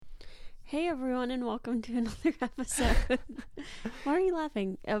Hey everyone, and welcome to another episode. Why are you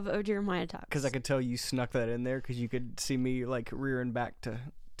laughing of Oh Jeremiah Talks? Because I could tell you snuck that in there because you could see me like rearing back to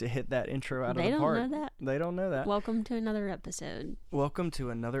hit that intro out of the park. They don't know that. They don't know that. Welcome to another episode. Welcome to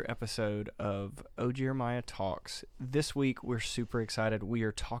another episode of Oh Jeremiah Talks. This week we're super excited. We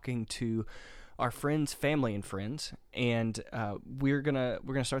are talking to our friends, family, and friends, and we're gonna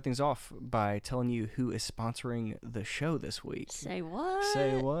start things off by telling you who is sponsoring the show this week. Say what?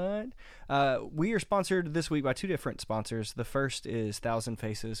 Say what? We are sponsored this week by two different sponsors. The first is Thousand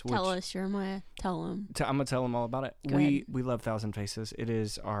Faces. Tell us, Jeremiah. Tell them. I'm gonna tell them all about it. Go ahead. We love Thousand Faces. It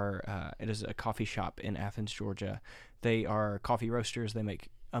is a coffee shop in Athens, Georgia. They are coffee roasters. They make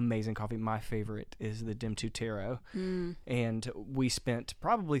amazing coffee. My favorite is the Dim Tutero. And we spent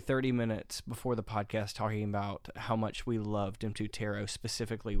probably 30 minutes before the podcast talking about how much we love Dim Tutero,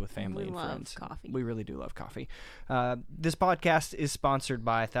 specifically with family and friends. We love coffee. We really do love coffee. This podcast is sponsored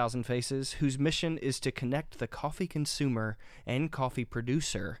by Thousand Faces, whose mission is to connect the coffee consumer and coffee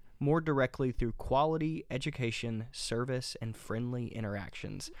producer more directly through quality education, service, and friendly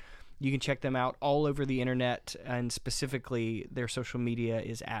interactions. You can check them out all over the internet, and specifically their social media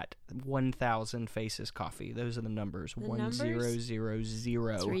is at 1000 Faces Coffee. Those are the numbers. 1000.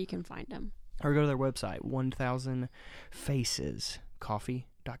 That's where you can find them. Or go to their website,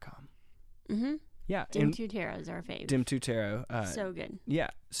 1000facescoffee.com. Mm-hmm. Yeah. Dim Tutero is our fave. Dim Tutero. So good. Yeah.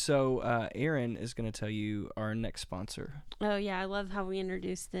 So Aaron is going to tell you our next sponsor. Oh, yeah. I love how we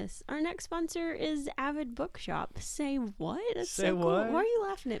introduced this. Our next sponsor is Avid Bookshop. Say what? That's Say so cool. what? Why are you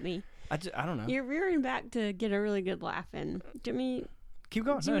laughing at me? I don't know. You're rearing back to get a really good laugh in. Do me... Keep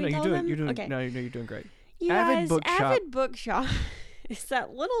going. Do No, we you're tell doing. them? You're doing. Okay. No, you're doing great. You Avid guys, Bookshop. Avid Bookshop is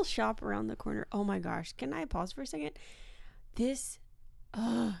that little shop around the corner. Oh my gosh. Can I pause for a second?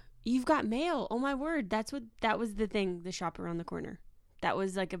 You've got mail. Oh my word. That was the thing, the shop around the corner. That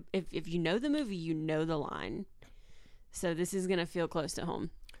was like if you know the movie, you know the line. So this is going to feel close to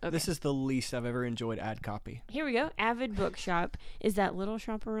home. Okay. This is the least I've ever enjoyed ad copy. Here we go. Avid Bookshop is that little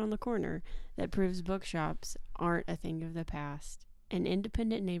shop around the corner that proves bookshops aren't a thing of the past. An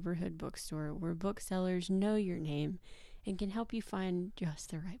independent neighborhood bookstore where booksellers know your name and can help you find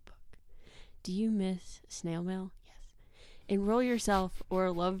just the right book. Do you miss snail mail? Yes. Enroll yourself or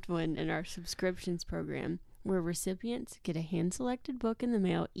a loved one in our subscriptions program where recipients get a hand-selected book in the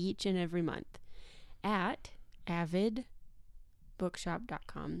mail each and every month at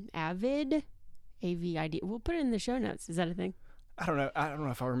avidbookshop.com. Avid, A-V-I-D. We'll put it in the show notes. Is that a thing? I don't know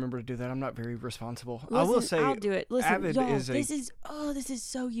if I'll remember to do that. I'm not very responsible. Listen, I will say I'll do it. Listen, Avid y'all, is this is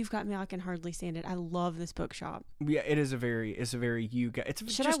so You've Got Me. I can hardly stand it. I love this bookshop. Yeah, it's a very you guys. It's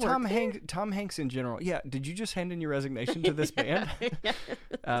Should just I work Tom Hanks in general. Yeah, did you just hand in your resignation to this band? Yes.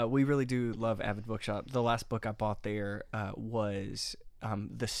 We really do love Avid Bookshop. The last book I bought there was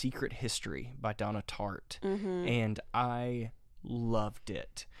The Secret History by Donna Tartt, and I loved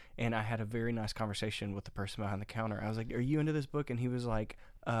it. And I had a very nice conversation with the person behind the counter. I was like, "Are you into this book?" And he was like,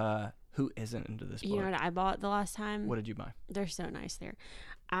 "Who isn't into this book?" You know what I bought the last time? What did you buy? They're so nice there.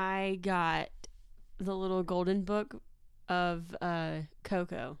 I got the little golden book of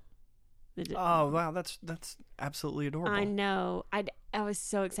Coco. Oh wow, that's absolutely adorable. I know. I was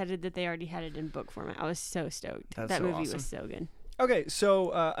so excited that they already had it in book format. I was so stoked. That's that so movie awesome. was so good. Okay,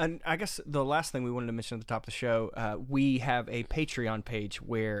 so and I guess the last thing we wanted to mention at the top of the show, we have a Patreon page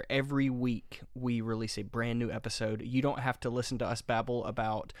where every week we release a brand new episode. You don't have to listen to us babble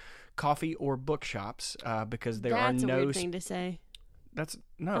about coffee or bookshops because there That's are no. a weird thing to say. That's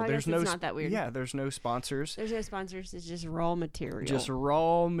I there's guess no. it's not that weird. Yeah, there's no sponsors. There's no sponsors. It's just raw material. Just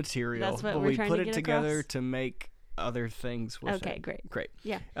raw material. That's what but we're we trying put to it get together across. to make other things with Okay, it. great.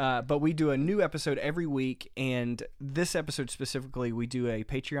 Yeah. But we do a new episode every week, and this episode specifically, we do a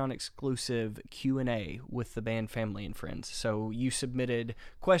Patreon exclusive Q&A with the band Family and Friends. So you submitted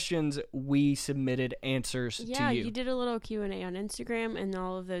questions, we submitted answers to you. You did a little Q&A on Instagram, and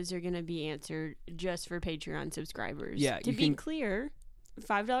all of those are going to be answered just for Patreon subscribers. Yeah, to be clear,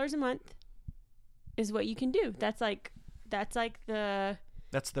 $5 a month is what you can do. That's like the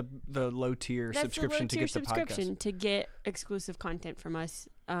That's the low tier subscription to get the podcast. To get exclusive content from us.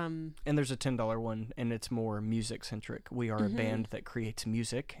 And there's a $10 one, and it's more music centric. We are a band that creates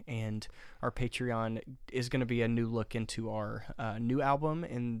music, and our Patreon is going to be a new look into our new album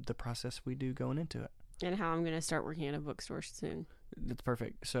and the process we do going into it. And how I'm going to start working at a bookstore soon. That's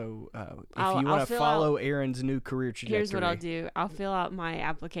perfect. So if I'll you want to fill follow Aaron's new career trajectory. Here's what I'll do. I'll fill out my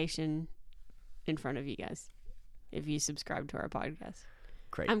application in front of you guys if you subscribe to our podcast.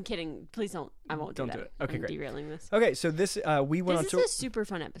 Great. I'm kidding. Please don't. I won't Don't do do that. it. Okay, I'm great. derailing this. Okay, so this we went This on is to a super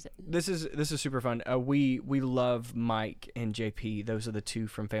fun episode. This is super fun. We love Mike and JP. Those are the two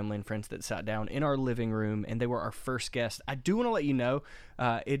from Family and Friends that sat down in our living room, and they were our first guests. I do want to let you know,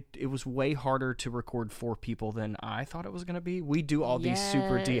 it was way harder to record 4 people than I thought it was going to be. We do all these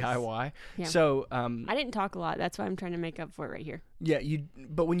super Yes. DIY. Yeah. So I didn't talk a lot. That's why I'm trying to make up for it right here. yeah,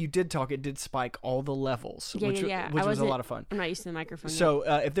 but when you did talk, it did spike all the levels, Yeah, which yeah. which I was a wasn't- lot of fun. I'm not used to the microphone. yet. So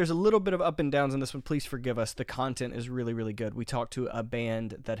if there's a little bit of up and downs in this one, please forgive us. The content is really, really good. We talked to a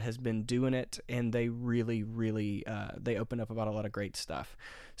band that has been doing it, and they really, really they open up about a lot of great stuff.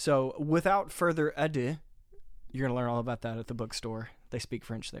 So without further ado, you're gonna learn all about that at the bookstore. They speak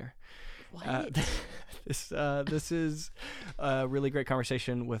French there. What? This is a really great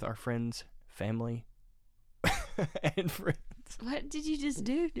conversation with our friends, family, and friends. What did you just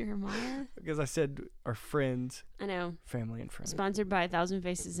do, Jeremiah? Because I said our friends, I know. family, and friends. Sponsored by 1,000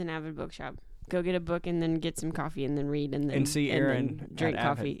 Faces and Avid Bookshop. Go get a book and then get some coffee and then read and then And see Aaron then at drink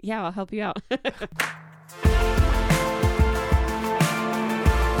Avid. coffee. Yeah, I'll help you out.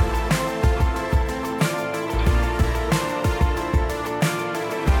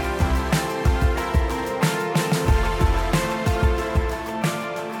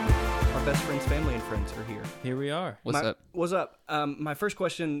 Our best friends, family, and friends are here. Here we are. What's up? What's up? My first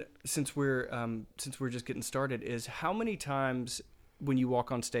question, since we're just getting started, is how many times when you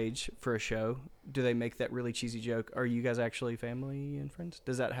walk on stage for a show do they make that really cheesy joke? Are you guys actually family and friends?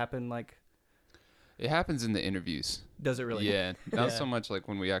 Does that happen? Like, It happens in the interviews. does it really? Yeah, not Yeah. so much like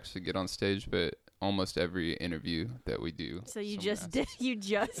when we actually get on stage, but almost every interview that we do. So you someone just asks did. us. You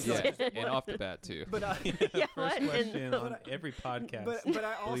just Yeah, did. and off the bat too. But I, Yeah, First what? question And- on every podcast. but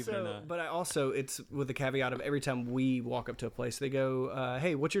I Believe it or also not. but I also it's with the caveat of every time we walk up to a place, they go,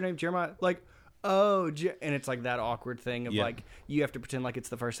 "Hey, what's your name, Jeremiah?" Like, "Oh," and it's like that awkward thing of Yeah. like you have to pretend like it's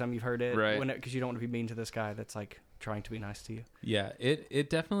the first time you've heard it, Right. Because you don't want to be mean to this guy that's like trying to be nice to you. Yeah, it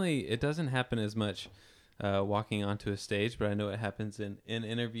definitely it doesn't happen as much walking onto a stage, but I know it happens in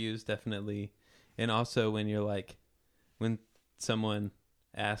interviews definitely, and also when you're like when someone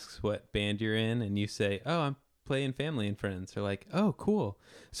asks what band you're in and you say, "Oh, I'm playing Family and Friends," they're like, "Oh, cool.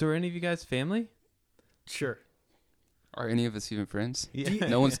 So are any of you guys family?" Sure. Are any of us even friends? Yeah.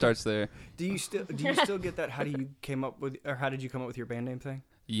 No one starts there. Do you still get that? How did you come up with your band name thing?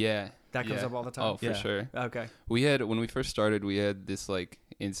 Yeah, That comes yeah. up all the time? Oh, for Yeah. sure. Okay. When we first started, we had this like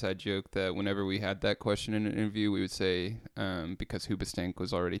inside joke that whenever we had that question in an interview, we would say because Hoobastank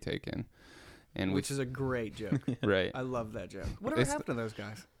was already taken, and Which is a great joke. right. I love that joke. Whatever It's- happened to those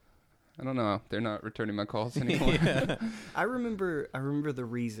guys? I don't know. They're not returning my calls anymore. Yeah. I remember the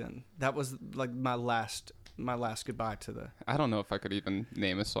reason. That was like my last goodbye to the, I don't know if I could even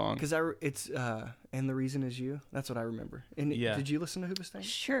name a song. because it's and the reason is you. That's what I remember. And Yeah. did you listen to Hoobastank?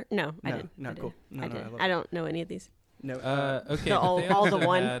 Sure. No, I No, didn't. no, I cool. didn't. No, I no, I didn't. love I it. don't know any of these. No. Okay. The all- they all the also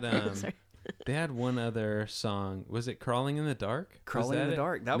one. had, Sorry. they had one other song. Was it "Crawling in the Dark"? Was Crawling in that the it?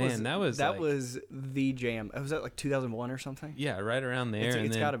 Dark. Man, that was like- was the jam. Was that like 2001 or something? Yeah, right around there. It's, and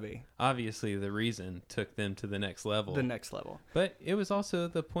it's then got to be obviously the reason took them to the next level. the next level. But it was also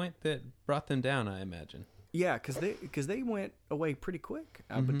the point that brought them down, I imagine. Yeah, because they went away pretty quick.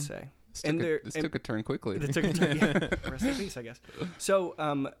 I would Mhm. say. This, And took, they're- a, this and- took a turn quickly. It took a turn. Yeah. Rest in peace, I guess. So,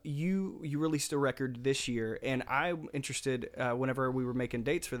 you released a record this year, and I'm interested. Whenever we were making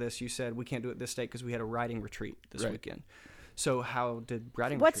dates for this, you said we can't do it this date because we had a writing retreat this Right. weekend. So, how did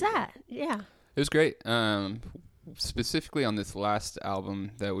writing? What's retreat go? that? Yeah. It was great. Specifically on this last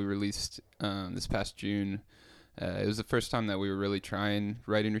album that we released this past June, it was the first time that we were really trying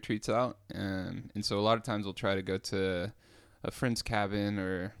writing retreats out. And so a lot of times we'll try to go to a friend's cabin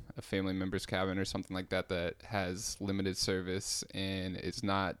or a family member's cabin or something like that that has limited service and it's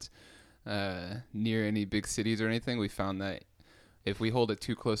not near any big cities or anything. We found that if we hold it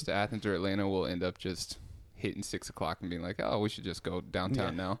too close to Athens or Atlanta, we'll end up just hitting 6 o'clock and being like, oh, we should just go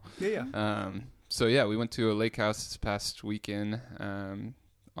downtown now. Yeah. So yeah, we went to a lake house this past weekend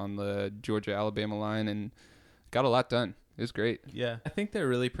on the Georgia-Alabama line and got a lot done. It was great. Yeah. I think they're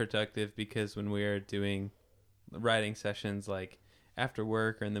really productive because when we're doing writing sessions like after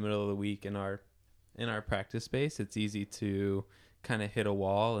work or in the middle of the week in our practice space, it's easy to kind of hit a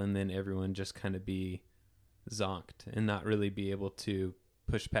wall and then everyone just kind of be zonked and not really be able to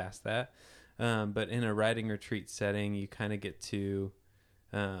push past that. But in a writing retreat setting, you kind of get to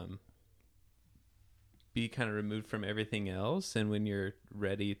be kind of removed from everything else. And when you're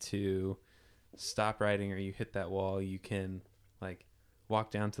ready to stop writing or you hit that wall, you can like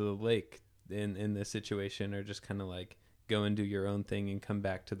walk down to the lake in this situation or just kind of like go and do your own thing and come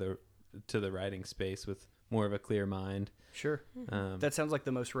back to the writing space with more of a clear mind. Sure. That sounds like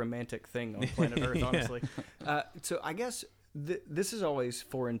the most romantic thing on planet Earth, honestly. So I guess this is always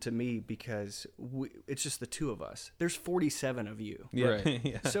foreign to me because it's just the two of us. There's 47 of you. Yeah. Right.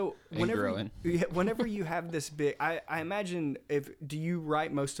 Yeah. So whenever you have this big, I imagine, do you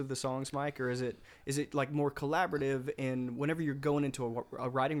write most of the songs, Mike, or is it like more collaborative? And whenever you're going into a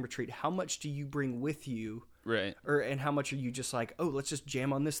writing retreat, how much do you bring with you? Right. And how much are you just like, oh, let's just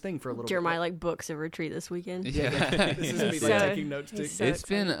jam on this thing for a little Jeremiah bit? like books a retreat this weekend. Yeah. This is me So- like taking notes too. he's so It's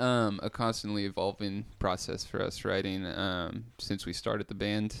excited. been a constantly evolving process for us writing since we started the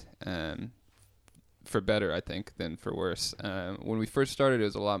band. For better, I think, than for worse. When we first started, it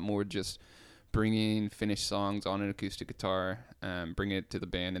was a lot more just bringing finished songs on an acoustic guitar, bringing it to the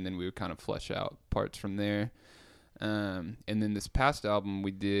band, and then we would kind of flesh out parts from there. And then this past album,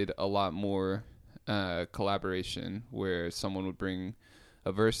 we did a lot more collaboration where someone would bring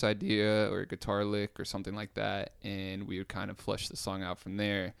a verse idea or a guitar lick or something like that, and we would kind of flesh the song out from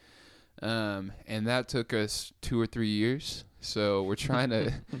there. And that took us 2 or 3 years, so we're trying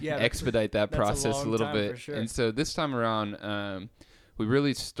to expedite that that's a process a long little time bit. for sure. And so this time around, we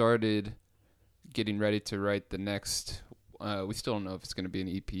really started getting ready to write the next. We still don't know if it's going to be an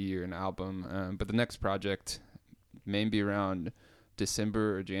EP or an album, but the next project may be around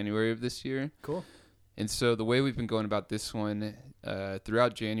December or January of this year. Cool. And so the way we've been going about this one,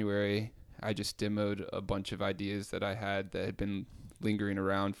 throughout January, I just demoed a bunch of ideas that I had that had been lingering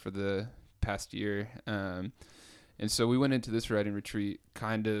around for the past year. And so we went into this writing retreat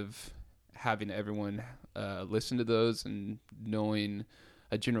kind of having everyone listen to those and knowing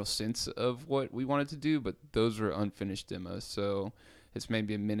a general sense of what we wanted to do, but those were unfinished demos. So it's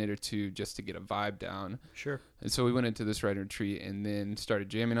maybe a minute or two just to get a vibe down. Sure. And so we went into this writing retreat and then started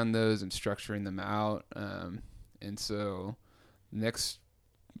jamming on those and structuring them out. And so next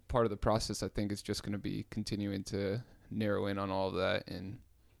part of the process, I think, is just going to be continuing to narrow in on all of that and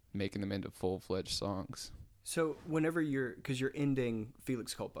making them into full-fledged songs. So whenever because you're ending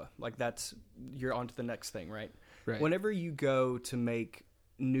Felix Culpa, like you're on to the next thing, right? Right. Whenever you go to make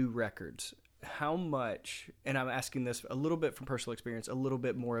new records, how much, and I'm asking this a little bit from personal experience, a little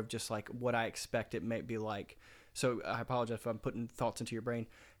bit more of just like what I expect it may be like. So I apologize if I'm putting thoughts into your brain.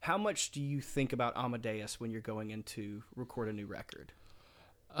 How much do you think about Amadeus when you're going in to record a new record?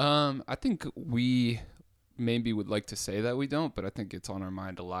 I think we maybe would like to say that we don't, but I think it's on our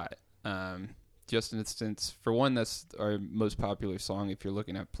mind a lot. Just an instance, for one, that's our most popular song if you're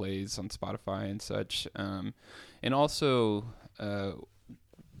looking at plays on Spotify and such. And also,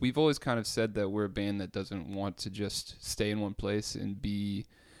 we've always kind of said that we're a band that doesn't want to just stay in one place and be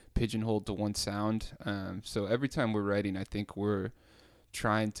pigeonholed to one sound. So every time we're writing, I think we're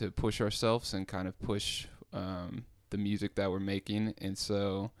trying to push ourselves and kind of push the music that we're making. And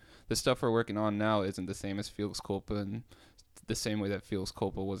so the stuff we're working on now isn't the same as Felix Culpa, and the same way that Felix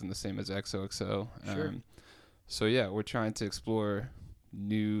Culpa wasn't the same as XOXO. Sure. So yeah, we're trying to explore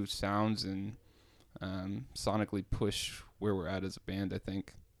new sounds and sonically push where we're at as a band, I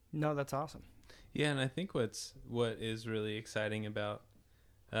think. No, that's awesome. Yeah, and I think what is really exciting about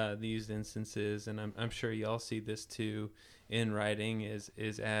these instances, and I'm sure y'all see this too in writing, is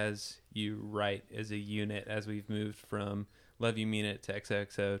as you write as a unit, as we've moved from Love You Mean It to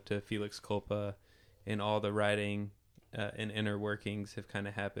XOXO to Felix Culpa, and all the writing and inner workings have kind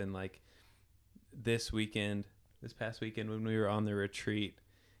of happened. Like this past weekend when we were on the retreat,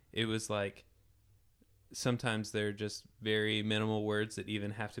 it was like sometimes they're just very minimal words that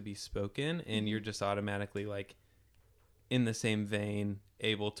even have to be spoken, and you're just automatically like in the same vein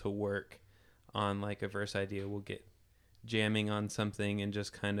able to work on like a verse idea. We'll get jamming on something and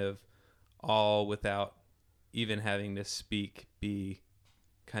just kind of all without even having to speak be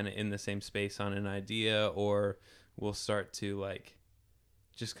kind of in the same space on an idea, or we'll start to like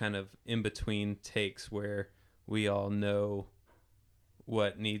just kind of in between takes where we all know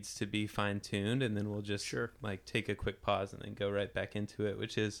what needs to be fine-tuned, and then we'll just like take a quick pause and then go right back into it,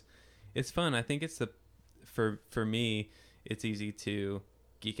 which is, it's fun. I think it's for me, it's easy to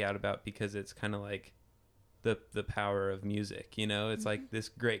geek out about because it's kind of like the power of music, you know. It's like this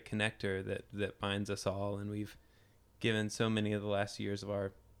great connector that binds us all, and we've given so many of the last years of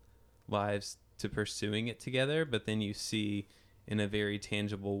our lives to pursuing it together, but then you see in a very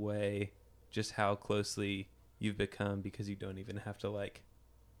tangible way just how closely you've become, because you don't even have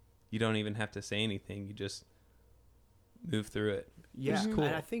to say anything, you just move through it. Yeah, cool.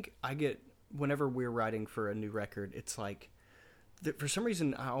 And I think I get, whenever we're writing for a new record, it's like for some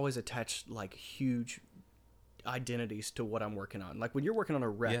reason I always attach like huge identities to what I'm working on. Like when you're working on a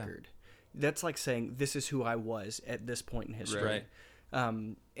record, that's like saying this is who I was at this point in history. Right.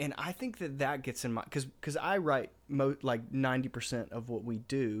 And I think that gets in my, because I write like 90% of what we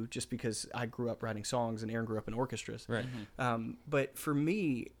do just because I grew up writing songs and Aaron grew up in orchestras. Right. But for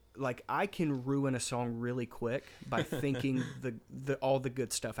me, like I can ruin a song really quick by thinking the all the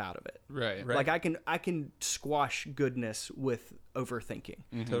good stuff out of it. Right. Right. Like I can squash goodness with overthinking.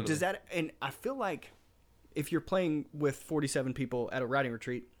 Totally. Does that, and I feel like if you're playing with 47 people at a writing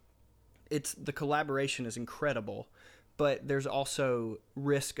retreat, it's the collaboration is incredible, but there's also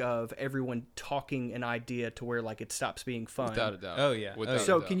risk of everyone talking an idea to where like it stops being fun. Without a doubt. Oh, yeah. Without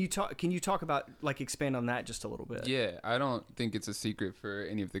So a doubt. can you talk about, like, expand on that just a little bit? Yeah, I don't think it's a secret for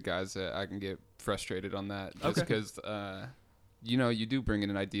any of the guys that I can get frustrated on that. Just Okay. because, you do bring in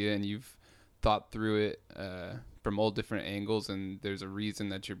an idea and you've thought through it from all different angles, and there's a reason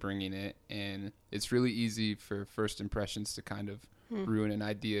that you're bringing it. And it's really easy for first impressions to kind of ruin an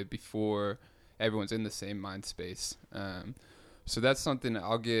idea before everyone's in the same mind space. So that's something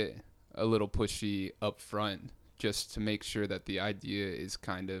I'll get a little pushy up front just to make sure that the idea is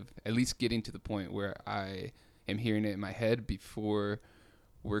kind of at least getting to the point where I am hearing it in my head before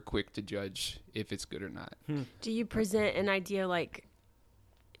we're quick to judge if it's good or not. Do you present an idea like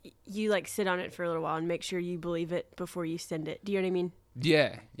you like sit on it for a little while and make sure you believe it before you send it? Do you know what I mean?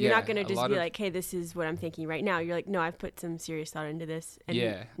 Yeah. You're not going to a just lot be of- like, hey, this is what I'm thinking right now. You're like, no, I've put some serious thought into this.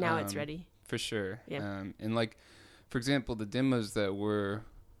 And now it's ready. For sure. Yeah. And like, for example, the demos that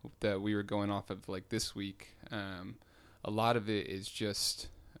we were going off of like this week, a lot of it is just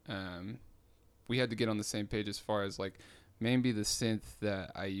we had to get on the same page as far as like maybe the synth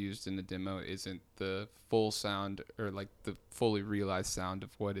that I used in the demo isn't the full sound or like the fully realized sound of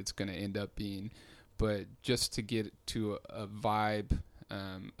what it's going to end up being, but just to get to a vibe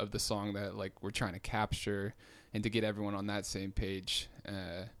of the song that like we're trying to capture and to get everyone on that same page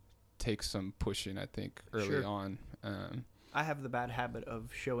takes some pushing, I think, early Sure. on. I have the bad habit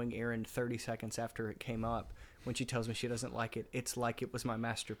of showing Erin 30 seconds after it came up. When she tells me she doesn't like it, it's like it was my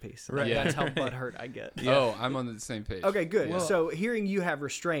masterpiece. Right. Yeah. That's how butthurt I get. Yeah. Oh, I'm on the same page. Okay, good. Well- So hearing you have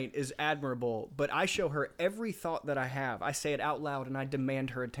restraint is admirable, but I show her every thought that I have. I say it out loud and I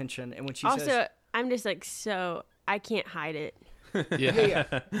demand her attention. And when she Also, says, I'm just like, so I can't hide it.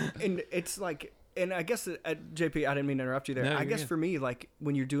 yeah. And it's like, and I guess, JP, I didn't mean to interrupt you there. No, I you're guess good. for me, like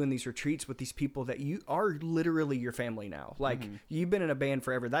when you're doing these retreats with these people that you are literally your family now, like you've been in a band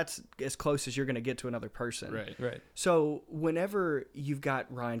forever. That's as close as you're going to get to another person. Right. Right. So whenever you've got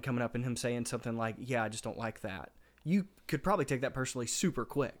Ryan coming up and him saying something like, yeah, I just don't like that, you could probably take that personally super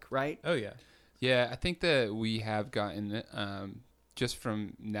quick, right? Oh, yeah. Yeah, I think that we have gotten just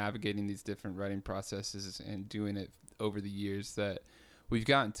from navigating these different writing processes and doing it over the years that we've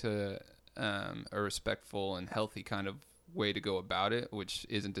gotten to a respectful and healthy kind of way to go about it, which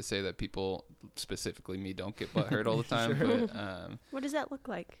isn't to say that people, specifically me, don't get butthurt all the time. Sure. But What does that look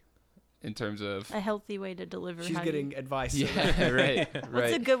like? in terms of A healthy way to deliver. She's how getting advice. yeah, right, What's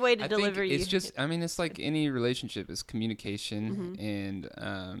right. a good way to I deliver think you? it's just, I mean, it's like any relationship is communication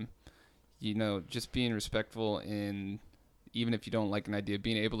and, just being respectful in, even if you don't like an idea,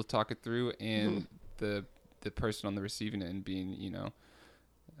 being able to talk it through and the person on the receiving end being,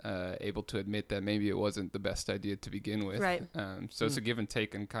 able to admit that maybe it wasn't the best idea to begin with. Right. So it's a give and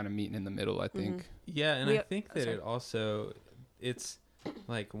take and kind of meeting in the middle, I think. Yeah, and We- I think that it also, it's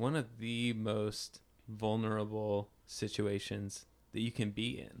like one of the most vulnerable situations that you can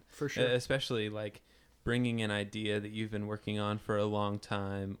be in. For sure. Especially like bringing an idea that you've been working on for a long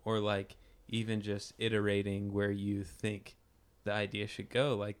time, or like even just iterating where you think the idea should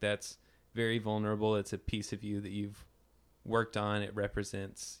go. Like that's very vulnerable. It's a piece of you that you've worked on. It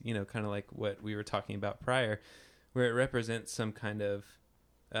represents, kind of like what we were talking about prior, where it represents some kind of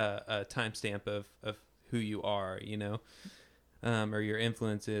a timestamp of who you are, or your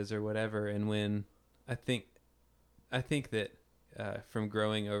influences or whatever. And when I think that from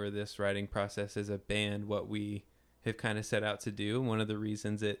growing over this writing process as a band, what we have kind of set out to do, and one of the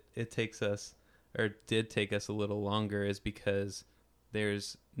reasons it takes us, or did take us a little longer, is because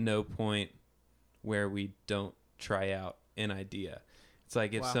there's no point where we don't try out an idea. It's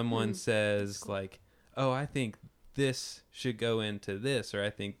like if Wow. someone says like, oh, I think this should go into this, or I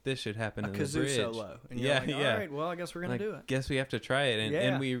think this should happen A in the kazoo bridge. solo. And you're Yeah, like, yeah. all right, well, I guess we're going to do it. Guess we have to try it, and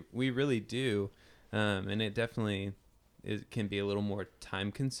Yeah. we really do, and it definitely can be a little more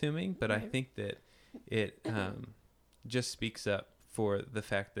time consuming, but I think that it just speaks up for the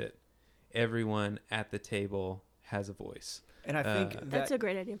fact that everyone at the table has a voice. And I think That's a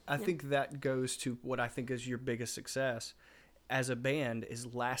great idea. I Yeah. think that goes to what I think is your biggest success as a band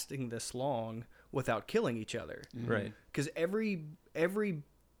is lasting this long without killing each other. Right. Because every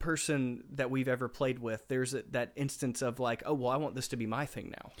person that we've ever played with, there's that instance of like, oh, well, I want this to be my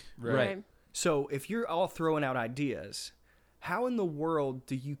thing now. Right. So if you're all throwing out ideas, how in the world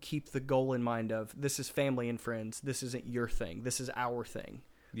do you keep the goal in mind of this is family and friends, this isn't your thing, this is our thing?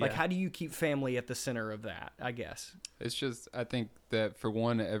 Like, Yeah. how do you keep family at the center of that, I guess? It's just, I think that for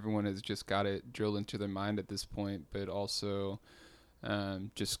one, everyone has just got it drilled into their mind at this point, but also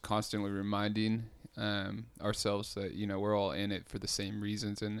just constantly reminding ourselves that, you know, we're all in it for the same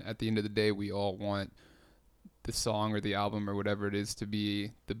reasons. And at the end of the day, we all want the song or the album or whatever it is to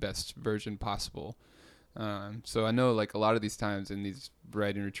be the best version possible. So I know, like, a lot of these times in these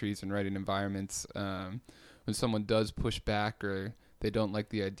writing retreats and writing environments, when someone does push back or they don't like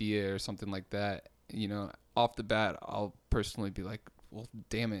the idea or something like that, you know, off the bat, I'll personally be like, well,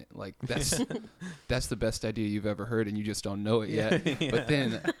 damn it. Like, that's the best idea you've ever heard and you just don't know it yet. Yeah. But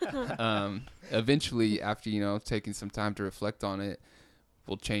then eventually, after, you know, taking some time to reflect on it,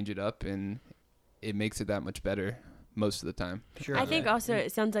 we'll change it up and it makes it that much better most of the time. Sure. I think also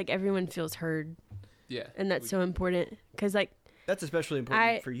it sounds like everyone feels heard, Yeah. and that's so important. Because, like, That's especially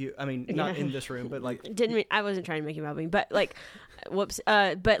important for you. I mean, not Yeah. in this room, but like, I wasn't trying to make you mobbing, but, like, whoops.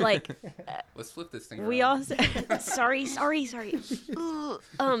 But, like, Let's flip this thing we around. also sorry.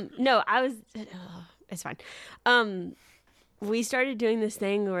 No, I was it's fine. We started doing this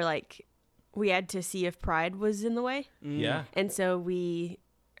thing where, like, we had to see if pride was in the way, Yeah. and so we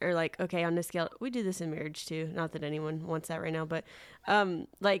are like, okay, on a scale, we do this in marriage too, not that anyone wants that right now, but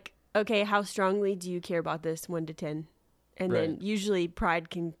like, okay, how strongly do you care about this, 1 to 10? And then Right. usually pride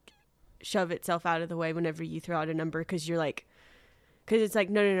can shove itself out of the way whenever you throw out a number, because you're like, because it's like,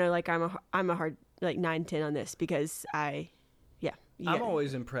 no, like, I'm a hard, like, 9, 10 on this, because I'm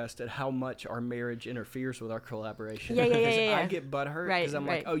always impressed at how much our marriage interferes with our collaboration. Yeah. Because Yeah. I get butthurt Right, because I'm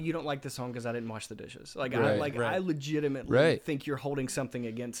right. like, oh, you don't like the song because I didn't wash the dishes. Like, Right, I legitimately Right. think you're holding something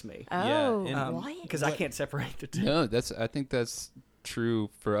against me. Oh, Yeah, and- what? Because I can't separate the two. No, I think that's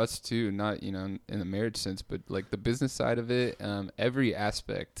true for us too, not, you know, in the marriage sense, but like the business side of it, every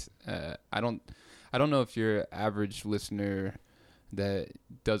aspect. I don't know if your average listener that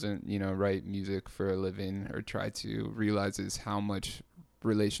doesn't, you know, write music for a living or try to realizes how much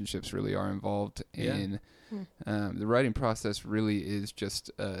relationships really are involved in the writing process. Really is just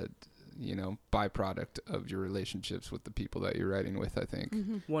a, you know, byproduct of your relationships with the people that you're writing with, I think.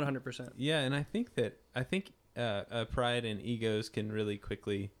 100%. Yeah, and I think pride and egos can really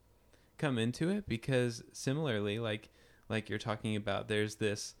quickly come into it, because similarly, like you're talking about, there's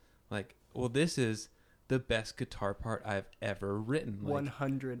this, like, well, this is the best guitar part I've ever written, like,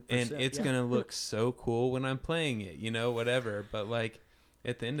 100%. and it's gonna look so cool when I'm playing it, you know, whatever. But, like,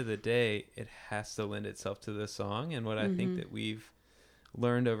 at the end of the day, it has to lend itself to the song. And what I think that we've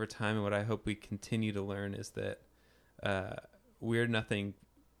learned over time, and what I hope we continue to learn, is that we're nothing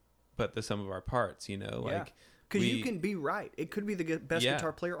but the sum of our parts, you know, Yeah. like, Because you can be right. It could be the best Yeah.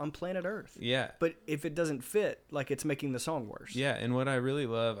 guitar player on planet Earth. yeah. But if it doesn't fit, like, it's making the song worse. Yeah, and what I really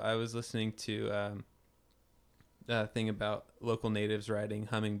love, I was listening to a thing about Local Natives writing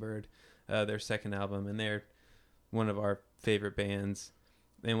Hummingbird, their second album, and they're one of our favorite bands.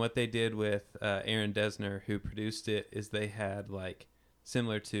 And what they did with Aaron Dessner, who produced it, is they had, like,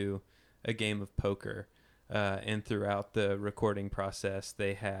 similar to a game of poker, and throughout the recording process,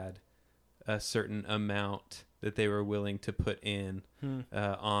 they had a certain amount that they were willing to put in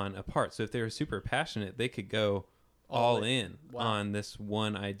on a part. So if they were super passionate, they could go all in on this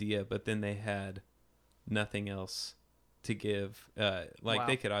one idea, but then they had nothing else to give.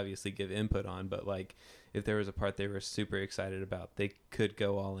 They could obviously give input on, but, like, if there was a part they were super excited about, they could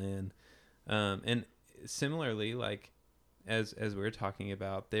go all in. And similarly, like, as we were talking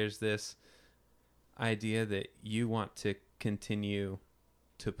about, there's this idea that you want to continue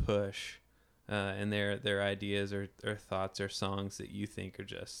to push, and their ideas or thoughts or songs that you think are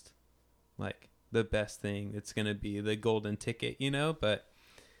just, like, the best thing. It's going to be the golden ticket, you know, but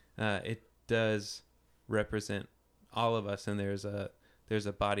it does represent all of us, and there's a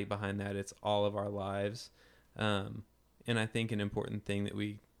body behind that. It's all of our lives. And I think an important thing that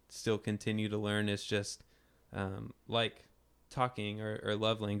we still continue to learn is just, like talking or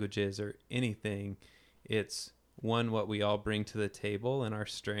love languages or anything, it's one, what we all bring to the table and our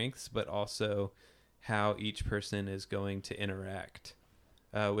strengths, but also how each person is going to interact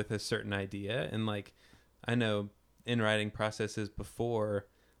with a certain idea. And, like, I know in writing processes before,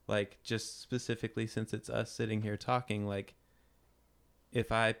 like, just specifically since it's us sitting here talking, like,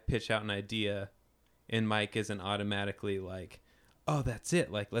 if I pitch out an idea and Mike isn't automatically like, oh, that's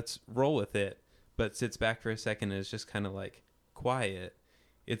it, like, let's roll with it, but sits back for a second and is just kind of, like, quiet,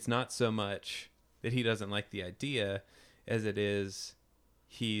 it's not so much that he doesn't like the idea as it is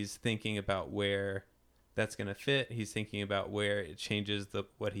he's thinking about where that's going to fit. He's thinking about where it changes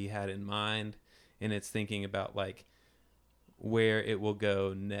what he had in mind, and it's thinking about like where it will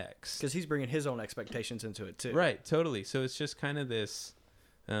go next. Because he's bringing his own expectations into it too. Right, totally. So it's just kind of this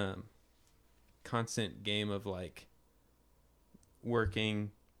constant game of like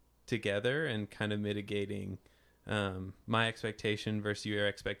working together and kind of mitigating my expectation versus your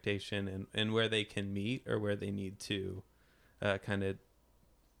expectation, and where they can meet or where they need to kind of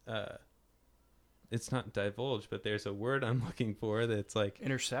it's not divulge, but there's a word I'm looking for that's like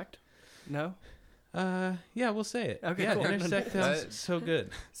Intersect? No? yeah, we'll say it. Okay, Yeah, cool. intersect sounds so good.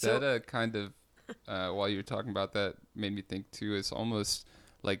 So- That kind of, while you were talking about that, made me think too. It's almost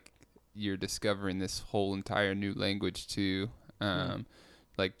like you're discovering this whole entire new language too.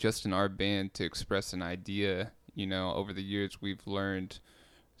 Like just in our band, to express an idea, you know, over the years we've learned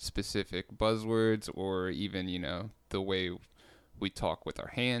specific buzzwords, or even, you know, the way we talk with our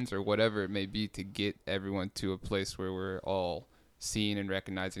hands or whatever it may be, to get everyone to a place where we're all seeing and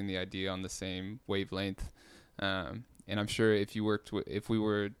recognizing the idea on the same wavelength. And I'm sure if we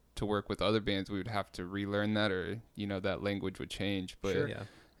were to work with other bands, we would have to relearn that, or, you know, that language would change. But Sure. Yeah.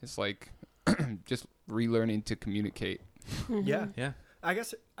 it's like just relearning to communicate. Yeah. Yeah. I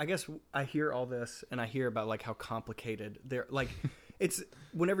guess I hear all this, and I hear about like how complicated they're like. It's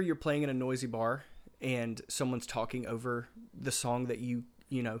whenever you're playing in a noisy bar and someone's talking over the song that you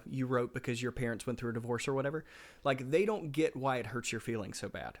wrote because your parents went through a divorce or whatever. Like, they don't get why it hurts your feelings so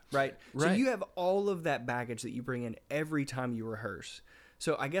bad, right? So Right. you have all of that baggage that you bring in every time you rehearse.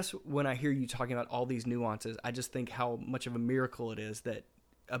 So I guess when I hear you talking about all these nuances, I just think how much of a miracle it is that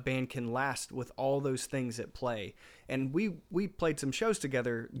a band can last with all those things at play. And we played some shows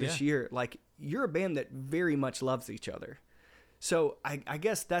together this Yeah. year. Like, you're a band that very much loves each other. So I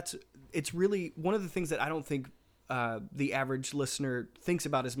guess it's really one of the things that I don't think the average listener thinks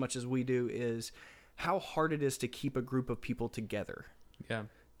about as much as we do is how hard it is to keep a group of people together. Yeah.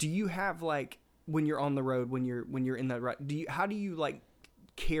 Do you have, like, when you're on the road, when you're in that, how do you like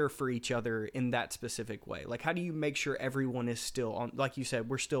care for each other in that specific way? Like, how do you make sure everyone is still on, like you said,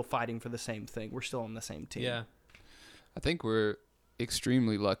 we're still fighting for the same thing, we're still on the same team? Yeah. I think we're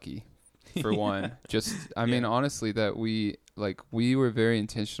extremely lucky, for one. I mean, honestly, that we were very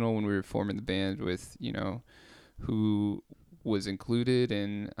intentional when we were forming the band with, you know, who was included.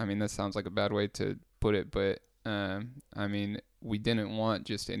 And I mean, that sounds like a bad way to put it, but I mean, we didn't want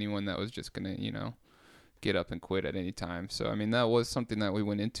just anyone that was just gonna, you know, get up and quit at any time. So I mean, that was something that we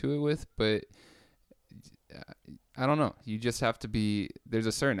went into it with. But I don't know, you just have to be, there's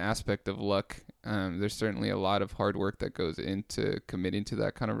a certain aspect of luck. There's certainly a lot of hard work that goes into committing to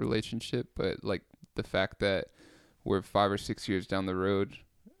that kind of relationship, but like the fact that we're 5 or 6 years down the road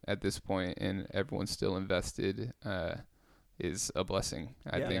at this point and everyone's still invested is a blessing,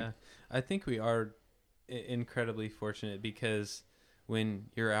 I think. Yeah. I think we are incredibly fortunate, because when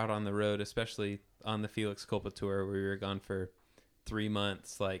you're out on the road, especially on the Felix Culpa tour where we were gone for 3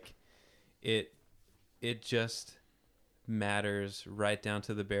 months, like it just matters right down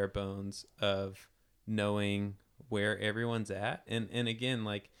to the bare bones of knowing where everyone's at. And again,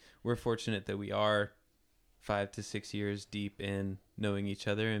 like, we're fortunate that we are 5 to 6 years deep in knowing each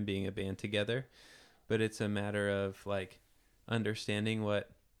other and being a band together, but it's a matter of like understanding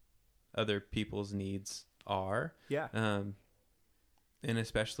what other people's needs are. Yeah. And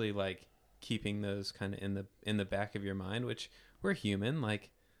especially like keeping those kind of in the back of your mind, which we're human.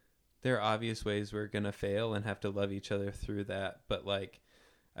 Like, there are obvious ways we're going to fail and have to love each other through that. But like,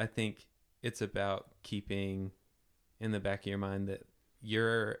 I think it's about keeping in the back of your mind that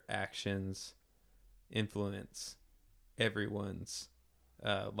your actions influence everyone's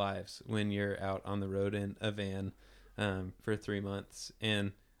lives when you're out on the road in a van for 3 months.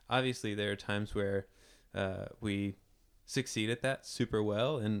 And obviously there are times where we succeed at that super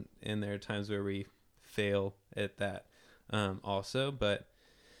well, and there are times where we fail at that also. But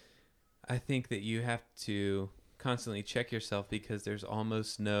I think that you have to constantly check yourself, because there's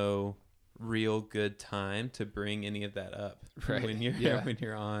almost no real good time to bring any of that up Right. when you're Yeah. when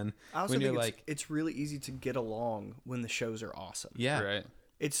you're on. I also when you're think like, it's really easy to get along when the shows are awesome. yeah, Right.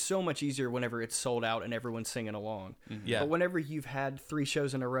 It's so much easier whenever it's sold out and everyone's singing along. yeah, But whenever you've had 3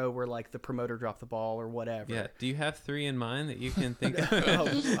 shows in a row where like the promoter dropped the ball or whatever. yeah. Do you have 3 in mind that you can think of?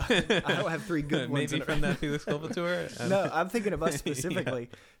 I don't have 3 good ones. Maybe from that Felix Culpa tour. No, I'm thinking of us specifically.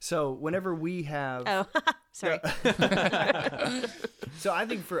 So whenever we have, Oh, sorry. so I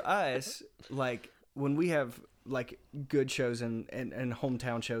think for us, like when we have like good shows and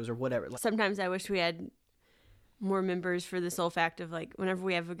hometown shows or whatever, like, Sometimes I wish we had more members, for the sole fact of like, whenever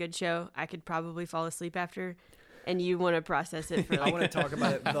we have a good show, I could probably fall asleep after. and you want to process it for I like want to talk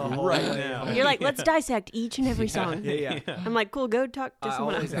about it the whole Right way now. home. you're like, let's dissect each and every song. Yeah. I'm like, cool, go talk to I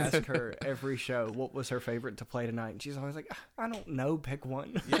someone always else. ask her every show what was her favorite to play tonight, and she's always like, I don't know, pick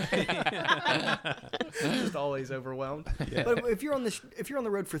one. Just always overwhelmed. Yeah. But if you're on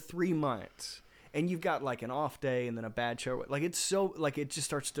the road for 3 months and you've got like an off day and then a bad show, like it's so like it just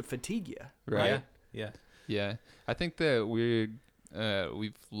starts to fatigue you. Right. Yeah. Yeah, I think that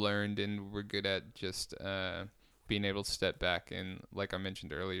we've learned and we're good at just being able to step back and, like I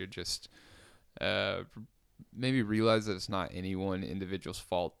mentioned earlier, just maybe realize that it's not any one individual's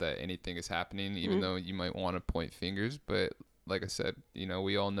fault that anything is happening, even though you might want to point fingers. But like I said,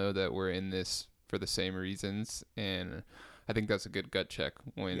 we all know that we're in this for the same reasons, and I think that's a good gut check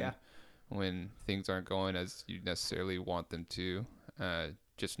when things aren't going as you necessarily want them to.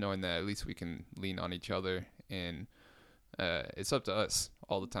 Just knowing that at least we can lean on each other, and it's up to us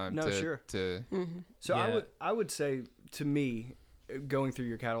all the time. No, sure. So Yeah. I would say, to me, going through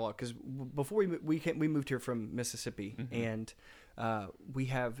your catalog, because before we moved here from Mississippi, and we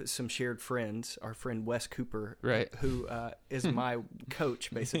have some shared friends. Our friend Wes Cooper, Right. who is my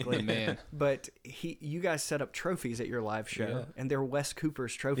coach basically. Man. But you guys set up trophies at your live show, Yeah. and they're Wes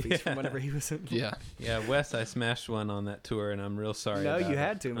Cooper's trophies from whenever he was in. Yeah. Yeah, Wes, I smashed one on that tour, and I'm real sorry. No, about you it.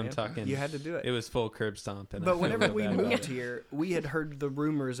 had to, man. I'm talking. You had to do it. It was full curb stomp. And I But feel whenever real we bad about moved it. here, we had heard the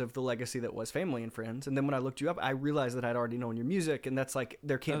rumors of the legacy that was Family and Friends. And then when I looked you up, I realized that I'd already known your music. And that's like,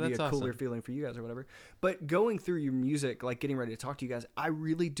 there can't Oh, be a that's cooler awesome. feeling for you guys or whatever. But going through your music, like getting ready to talk to you guys, I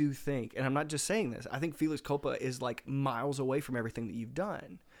really do think, and I'm not just saying this, I think Felix Culpa is like miles away from everything that you've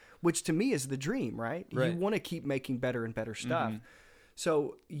done, which to me is the dream, right? Right. You want to keep making better and better stuff.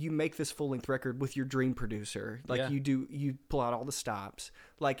 So you make this full-length record with your dream producer. Like Yeah. you pull out all the stops.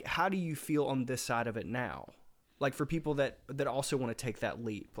 Like, how do you feel on this side of it now? Like, for people that also want to take that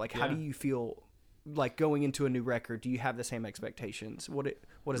leap, like, how do Yeah. you feel like going into a new record? Do you have the same expectations? What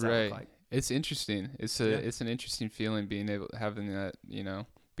does that look like? It's interesting. It's an interesting feeling being able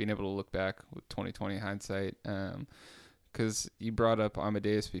to look back with 2020 hindsight. Because you brought up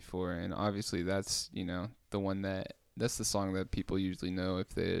Amadeus before, and obviously that's the one that's the song that people usually know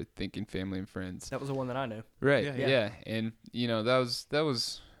if they're thinking Family and Friends. That was the one that I knew. Right. Yeah. Yeah. And that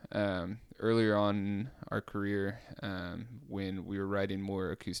was earlier on in our career when we were writing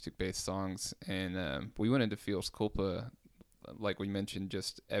more acoustic based songs, and we went into Felix Culpa, like we mentioned,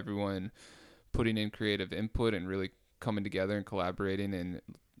 just everyone putting in creative input and really coming together and collaborating, and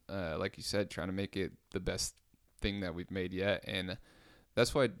like you said, trying to make it the best thing that we've made yet. And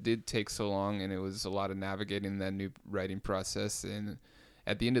that's why it did take so long, and it was a lot of navigating that new writing process. And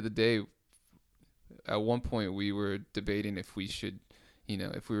at the end of the day, at one point we were debating if we should,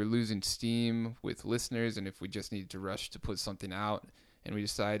 if we were losing steam with listeners and if we just needed to rush to put something out. And we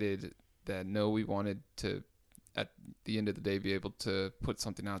decided that no, we wanted to, at the end of the day, be able to put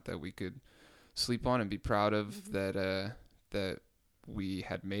something out that we could sleep on and be proud of, that we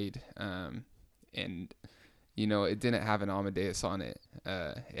had made. And it didn't have an Amadeus on it.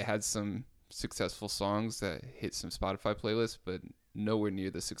 It had some successful songs that hit some Spotify playlists, but nowhere near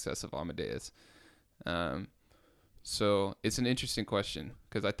the success of Amadeus. So it's an interesting question,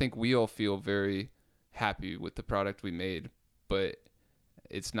 because I think we all feel very happy with the product we made, but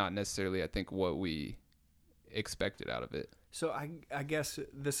it's not necessarily, I think, what we expected out of it. So I guess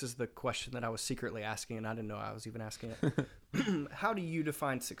this is the question that I was secretly asking, and I didn't know I was even asking it. How do you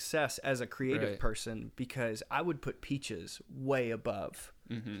define success as a creative Right. person? Because I would put Peaches way above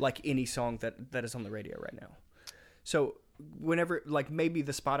like any song that is on the radio right now. So whenever, like, maybe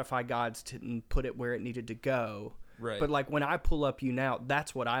the Spotify gods didn't put it where it needed to go, Right. but like when I pull up You Now,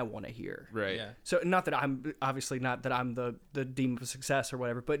 that's what I want to hear. Right. Yeah. So not that I'm obviously not that I'm the demon of success or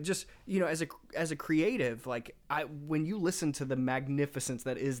whatever, but just as a creative, like when you listen to the magnificence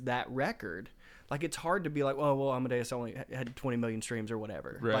that is that record, like it's hard to be like, well Amadeus only had 20 million streams or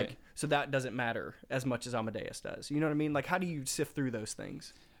whatever, Right. like so that doesn't matter as much as Amadeus does. You know what I mean? Like how do you sift through those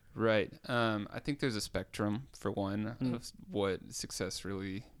things? Right. I think there's a spectrum, for one, of what success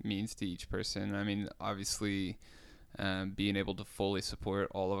really means to each person. I mean, obviously, being able to fully support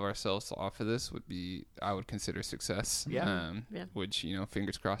all of ourselves off of this I would consider success. Yeah. Yeah. Which,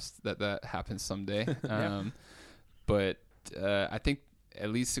 fingers crossed that happens someday. But I think at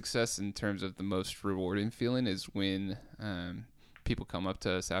least success in terms of the most rewarding feeling is when people come up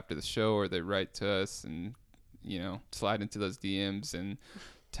to us after the show, or they write to us and, slide into those DMs and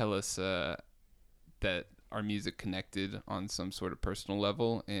tell us that our music connected on some sort of personal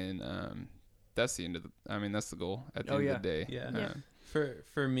level. And that's the that's the goal at the end of the day. Yeah. Yeah.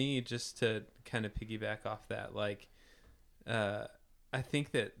 For me, just to kind of piggyback off that, like, I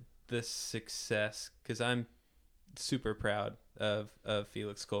think that the success, because I'm super proud of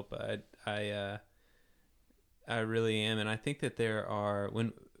Felix Culpa. I really am, and I think that there are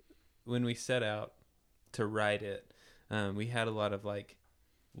when we set out to write it, we had a lot of like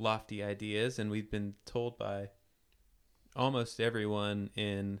lofty ideas, and we've been told by almost everyone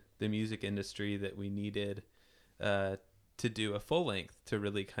in the music industry that we needed to do a full length to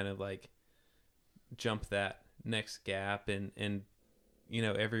really kind of like jump that next gap, and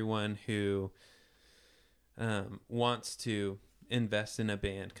everyone who wants to invest in a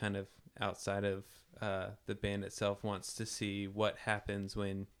band kind of outside of the band itself wants to see what happens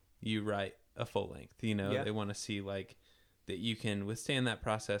when you write a full length. They want to see like that you can withstand that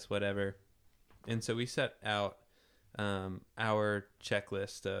process, whatever. And so we set out our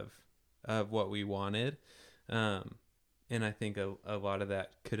checklist of what we wanted, and I think a lot of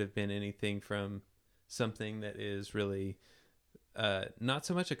that could have been anything from something that is really not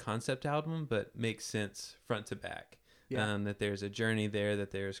so much a concept album, but makes sense front to back. That there's a journey there,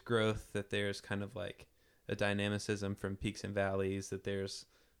 that there's growth, that there's kind of like a dynamicism from peaks and valleys, that there's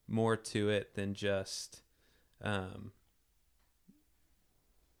more to it than just a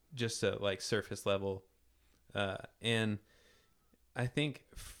like surface level. And I think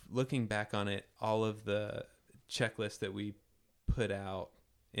looking back on it, all of the checklists that we put out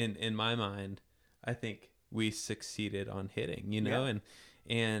in my mind, I think we succeeded on hitting,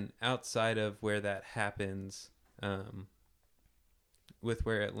 and outside of where that happens, with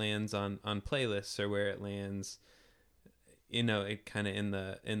where it lands on playlists or where it lands, it kind of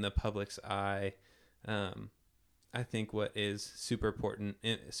in the public's eye. I think what is super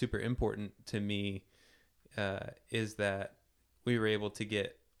important to me is that we were able to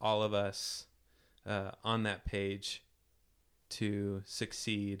get all of us on that page to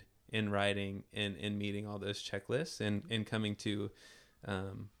succeed in writing and in meeting all those checklists and coming to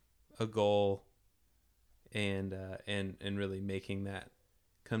a goal and really making that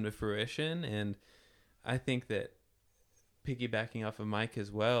come to fruition. And I think that piggybacking off of Mike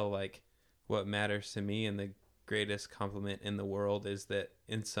as well, like what matters to me and the greatest compliment in the world is that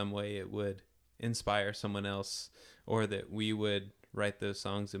in some way it would inspire someone else, or that we would write those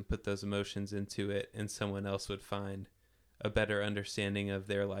songs and put those emotions into it, and someone else would find a better understanding of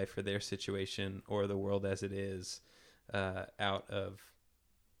their life or their situation or the world as it is out of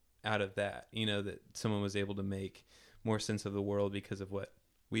that, that someone was able to make more sense of the world because of what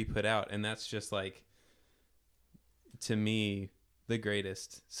we put out. And that's just like, to me, the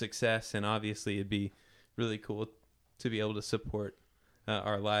greatest success. And obviously it'd be really cool to be able to support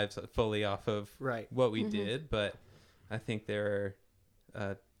our lives fully off of what we did. But I think there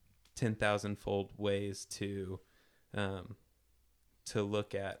are 10,000-fold ways to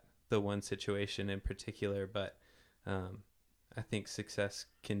look at the one situation in particular. But I think success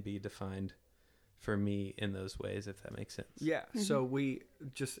can be defined for me in those ways, if that makes sense. Yeah. So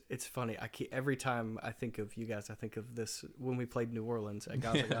it's funny. Every time I think of you guys, I think of this when we played New Orleans at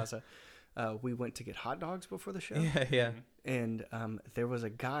Gaza Gaza. We went to get hot dogs before the show. Yeah. And there was a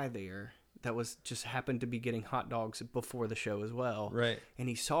guy there that was just happened to be getting hot dogs before the show as well. Right. And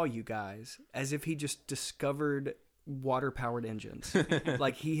he saw you guys as if he just discovered water-powered engines.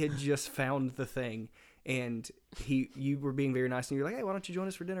 Like he had just found the thing. And you were being very nice, and you're like, hey, why don't you join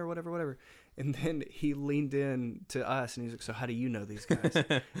us for dinner or whatever. And then he leaned in to us, and he's like, so how do you know these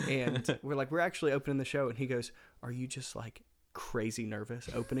guys? And we're like, we're actually opening the show. And he goes, are you just like crazy nervous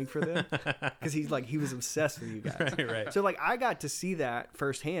opening for them? Because he was obsessed with you guys. Right. So like I got to see that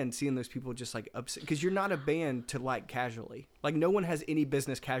firsthand, seeing those people just like upset, because you're not a band to like casually. Like no one has any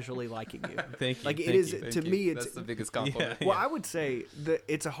business casually liking you. Thank you. Like Thank it is you. to me. It's that's the biggest compliment. well, I would say that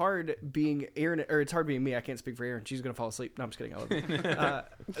it's hard being Aaron, or it's hard being me. I can't speak for Aaron. She's gonna fall asleep. No, I'm just kidding. I love her.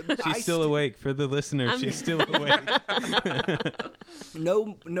 She's still awake for the listener. She's still awake.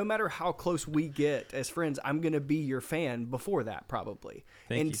 No matter how close we get as friends, I'm gonna be your fan before that probably.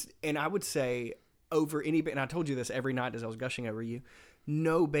 Thank you. And I would say over any band, and I told you this every night as I was gushing over you,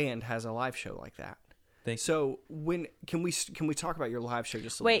 no band has a live show like that. So can we talk about your live show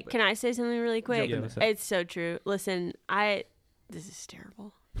just a little bit? Can I say something really quick? Yeah, It's so true. Listen, this is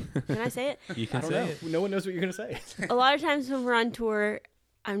terrible. Can I say it? You can I don't say know. it. No one knows what you're gonna say. A lot of times when we're on tour,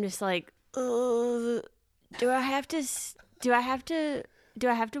 I'm just like, do I have to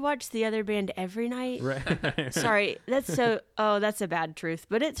watch the other band every night? Right. Sorry, that's a bad truth,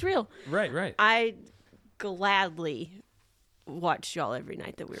 but it's real. Right. I gladly watched y'all every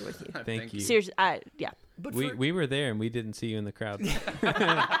night that we were with you. Thank you. Seriously, yeah. But We were there and we didn't see you in the crowd.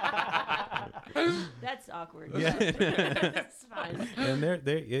 That's awkward. Yeah. That's fine. And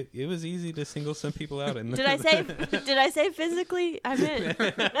it was easy to single some people out. And Did I say physically? I meant.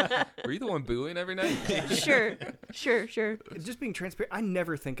 Were you the one booing every night? Sure. Just being transparent, I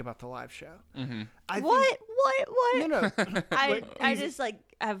never think about the live show. Mm-hmm. What? No, no. I Wait, just like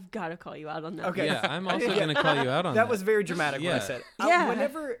I've got to call you out on that. Okay. Yeah, I'm also going to call you out on that that. was very dramatic what I Yeah. said. Yeah.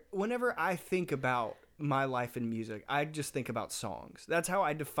 Whenever I think about my life in music, I just think about songs. That's how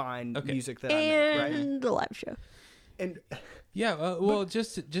I define Okay. music that I make, right? And the live show. And Yeah, well,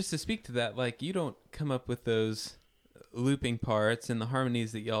 just to speak to that, like you don't come up with those looping parts and the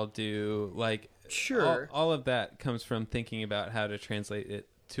harmonies that y'all do. Like, Sure. all of that comes from thinking about how to translate it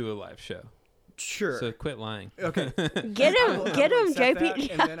to a live show. sure. So quit lying. Okay. Get I him, will JP. accept that,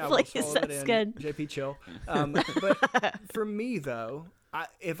 Yeah, and then I will please, swallow it that's in. good. JP, chill. But for me, though,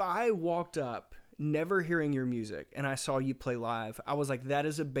 if I walked up, never hearing your music, and I saw you play live, I was like, that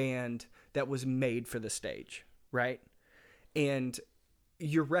is a band that was made for the stage, right? And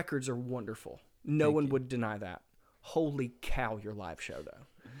your records are wonderful. No Thank one you. would deny that. Holy cow, your live show, though.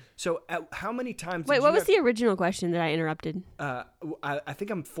 So how many times Wait, did what you was the original question that I interrupted? I think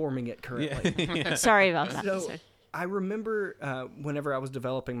I'm forming it currently. Yeah. Sorry about that. So Sorry. I remember whenever I was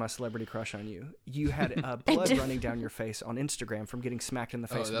developing my celebrity crush on you, you had blood running down your face on Instagram from getting smacked in the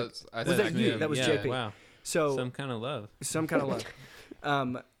Oh, face. that's I Was think that you? me. That was yeah, JP. Wow. So Some kind of love. some kind of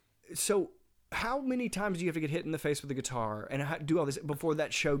love. So how many times do you have to get hit in the face with a guitar and do all this before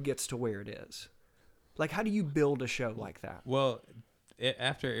that show gets to where it is? Like, how do you build a show like that? Well,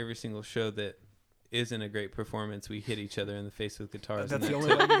 after every single show that isn't a great performance, we hit each other in the face with guitars. That's and the that only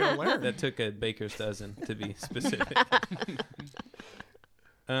way you're gonna learn. That took a baker's dozen, to be specific.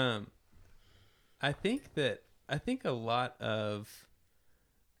 I think a lot of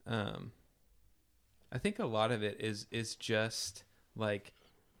it is just like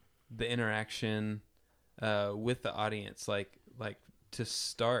the interaction with the audience. Like to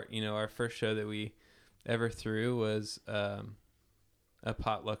start, our first show that we ever threw was a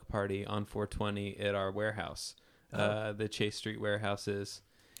potluck party on 420 at our warehouse, the Chase Street warehouses.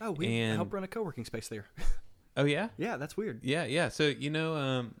 Oh, we And- help run a co-working space there. Oh yeah. Yeah, that's weird. Yeah. So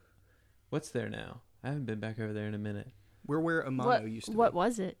what's there now? I haven't been back over there in a minute. We're where Amano used to What be.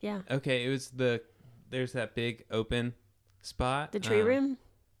 was it? Yeah. Okay, it was there's that big open spot. The tree room?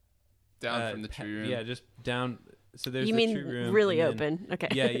 Down from the tree room. Yeah, just down. So there's You the mean tree room. really and then- open? Okay.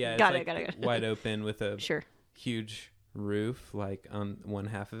 Yeah. got it's it. Got it. Wide open with a Sure. huge roof, like on one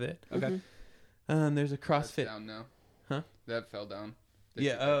half of it. Okay. There's a That's CrossFit. down now. Huh? That fell down. They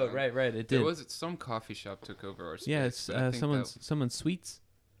Yeah. took that Oh, down. right. It There did. was some coffee shop took over our space. Yeah, it's but I think someone's sweets.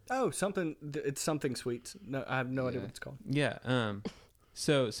 Oh, it's something sweet. No, I have no idea Yeah. what it's called. Yeah.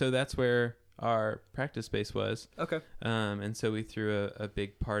 So that's where our practice space was. Okay. And so we threw a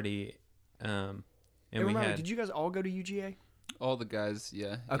big party. And Hey, we remind me, had. did you guys all go to UGA? all the guys,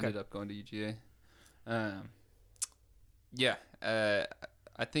 Okay. ended up going to UGA.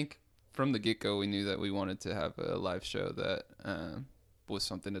 I think from the get-go we knew that we wanted to have a live show that was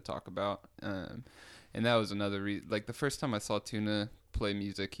something to talk about, and that was another reason. Like the first time I saw Tuna play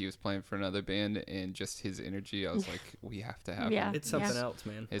music, he was playing for another band, and just his energy, I was like, we have to have Yeah. him. It's something else,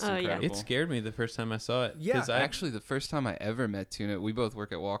 man. It's Oh, yeah. incredible. It scared me the first time I saw it. Yeah, 'cause I Actually, the first time I ever met Tuna, we both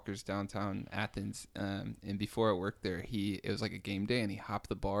work at Walker's downtown Athens, and before I worked there, it was like a game day, and he hopped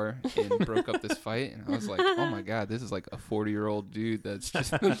the bar and broke up this fight, and I was like, oh my god, this is like a 40-year-old dude that's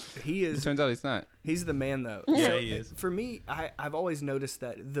just. He It is. turns out he's not. He's the man, though. Yeah, So, he is. For me, I've always noticed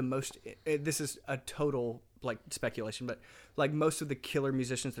that the most. This is a total like speculation, but like most of the killer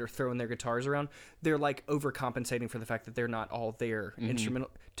musicians that are throwing their guitars around, they're like overcompensating for the fact that they're not all there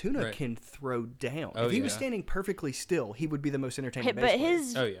instrumental. Tuna Right. can throw down. Oh, if he was yeah. standing perfectly still, he would be the most entertaining. bass But player.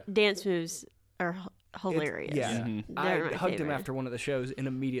 his Oh, yeah. dance moves are hilarious. yeah. Mhm. I They're my hugged him favorite. after one of the shows and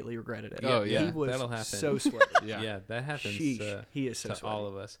immediately regretted it. Oh, yeah. He was That'll happen. so sweaty. Yeah, that happens. Sheesh. He is so to sweaty. all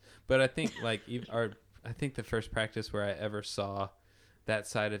of us. But I think like I think the first practice where I ever saw that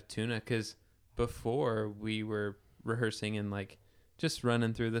side of Tuna, because before we were rehearsing and like just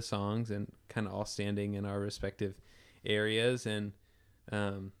running through the songs and kind of all standing in our respective areas, and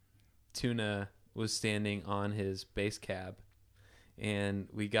Tuna was standing on his bass cab, and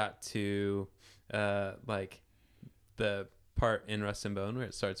we got to like the part in Rust and Bone where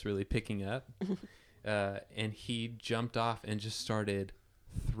it starts really picking up. And he jumped off and just started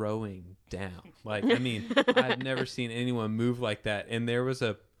throwing down. Like, I mean, I've never seen anyone move like that. And there was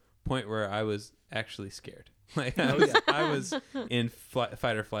a point where I was actually scared. Like, I was in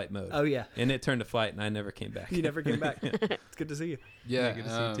fight or flight mode. Oh yeah, And it turned to flight, and I never came back. you never came back. It's good to see you. Yeah, good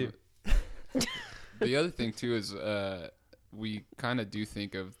to see you too. The other thing too is we kind of do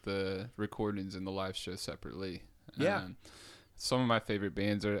think of the recordings and the live show separately. Yeah. Some of my favorite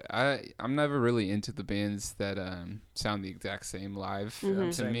bands are I'm never really into the bands that sound the exact same live. Mhm.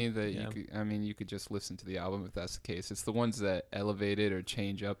 To Same. me, that Yeah. you could just listen to the album if that's the case. It's the ones that elevate it or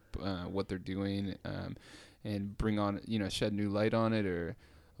change up what they're doing and bring on, shed new light on it or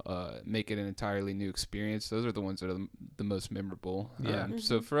make it an entirely new experience. Those are the ones that are the most memorable. Yeah.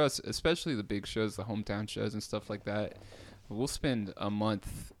 So for us, especially the big shows, the hometown shows and stuff like that, we'll spend a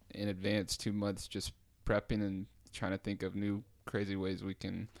month in advance, 2 months just prepping and trying to think of new crazy ways we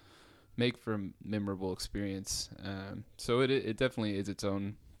can make for a memorable experience. So it definitely is its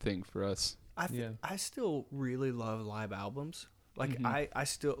own thing for us. I still really love live albums. Like Mhm. I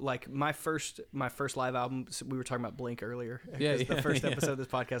still like my first live album. We were talking about Blink earlier. Yeah, 'Cause the yeah, first yeah. episode of this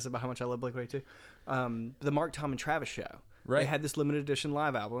podcast is about how much I love Blink-182. The Mark, Tom, and Travis show. Right. They had this limited edition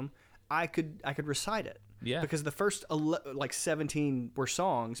live album. I could recite it. Yeah. Because the first 17 were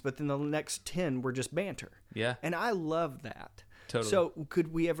songs, but then the next 10 were just banter, Yeah. and I love that. Totally. So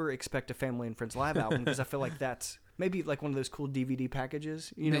could we ever expect a Family and Friends live album? Because I feel like that's maybe like one of those cool DVD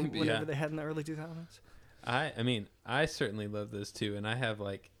packages, Maybe, whenever yeah. they had in the early 2000s. I mean, I certainly love those too, and I have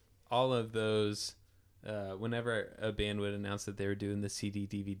like all of those. Whenever a band would announce that they were doing the CD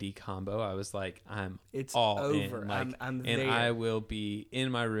DVD combo, I was like, I'm It's all over. in. Like, I'm and there. I will be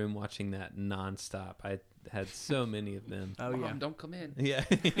in my room watching that nonstop. I had so many of them. Oh yeah. Mom, don't come in. Yeah.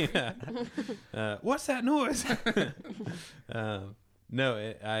 Yeah. What's that noise?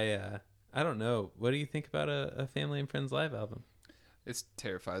 No, I don't know. What do you think about a Family and Friends live album? It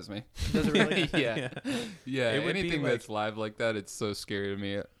terrifies me. Does it really? Yeah. Yeah. It would be Anything like- that's live like that, it's so scary to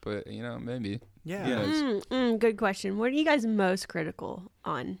me. But maybe. Yeah. Yeah. Good question. What are you guys most critical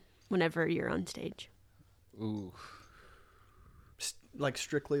on whenever you're on stage? Ooh. Like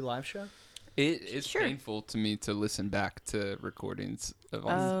strictly live show. It's Sure. painful to me to listen back to recordings of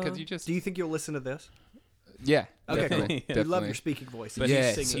Oh. because you just Do you think you'll listen to this? yeah. Okay, definitely, cool. Yeah. You love your speaking voice. But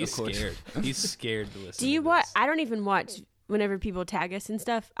Yes, he's of course. scared. He's scared to listen. Do you to watch? this. I don't even watch whenever people tag us and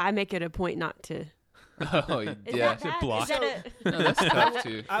stuff. I make it a point not to. Oh Is yeah. that bad? block. Is that No, that's tough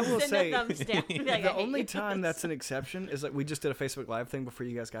too. I will Send say a thumbs down. Be like, I the hate only you. time that's an exception is like we just did a Facebook Live thing before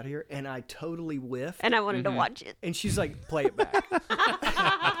you guys got here, and I totally whiffed. And I wanted Mm-hmm. to watch it. And she's like, play it back.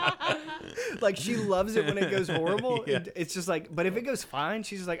 Like, she loves it when it goes horrible. Yeah. It's just like, but if it goes fine,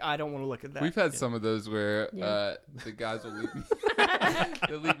 she's just like, I don't want to look at that. We've had some of those where Yeah. the guys will leave me.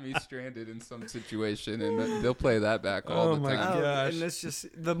 They'll leave me stranded in some situation, and they'll play that back all Oh the my time. gosh. And it's just,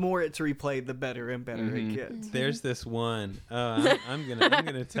 the more it's replayed, the better and better Mhm. it gets. There's this one. I'm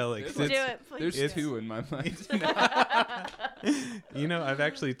gonna tell it. 'cause Do it's- it, please. There's It's- two in my mind. I've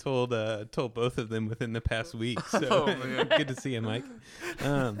actually told both of them within the past week. So Oh, man. good to see you, Mike.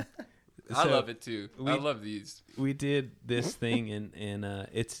 I So love it too. I we- love these. We did this thing in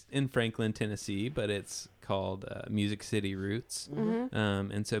it's in Franklin, Tennessee, but it's called Music City Roots. Mhm.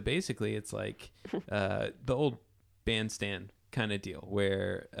 And so basically, it's like the old bandstand kind of deal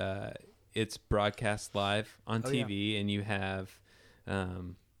where it's broadcast live on Oh, yeah. TV, and you have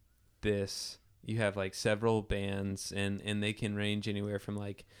you have like several bands, and they can range anywhere from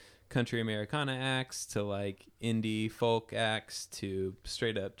like country Americana acts to like indie folk acts to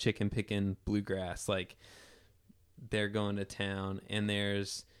straight up chicken picking bluegrass. Like, they're going to town, and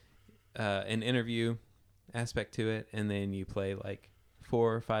there's an interview aspect to it, and then you play like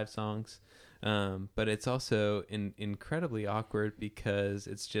 4 or 5 songs. But it's also incredibly awkward because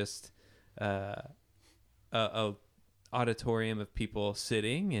it's just a auditorium of people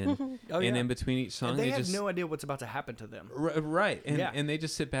sitting, and Oh, and yeah. in between each song And they have just no idea what's about to happen to them. right, and Yeah. and they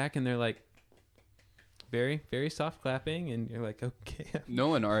just sit back and they're like very very soft clapping, and you're like, okay. No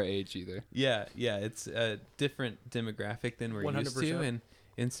one our age either. Yeah, it's a different demographic than we're used to, 100%.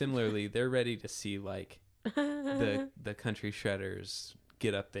 and similarly, they're ready to see like the country shredders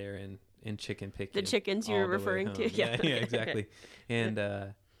get up there and chicken pick The chickens you were referring to. Yeah, Yeah. exactly. And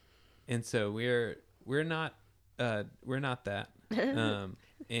so we're not that.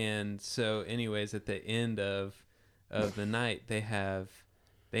 And so, anyways, at the end of the night,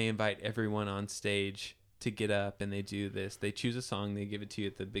 they invite everyone on stage to get up, and they do this. They choose a song, they give it to you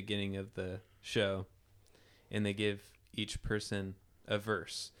at the beginning of the show, and they give each person a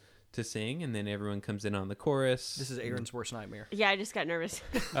verse to sing, and then everyone comes in on the chorus. This is Aaron's worst nightmare. Yeah, I just got nervous.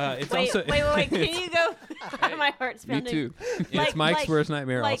 It's wait, also wait. Can you go? My heart's Me pounding. too. it's Mike's worst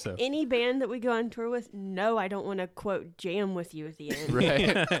nightmare Like also. any band that we go on tour with, no, I don't want to quote jam with you at the end.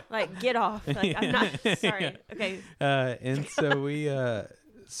 Right. Like, get off. Like, I'm not sorry. Okay. And so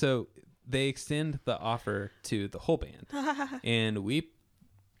so they extend the offer to the whole band, and we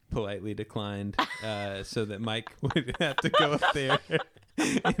politely declined so that Mike would have to go up there.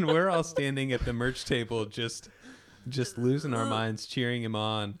 And we're all standing at the merch table just losing our minds, cheering him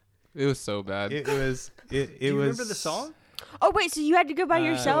on. It was so bad. It was. Do you remember the song? Oh wait, so you had to go by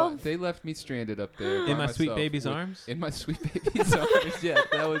yourself? They left me stranded up there In by my sweet myself baby's with- arms? In my sweet baby's arms. Yeah,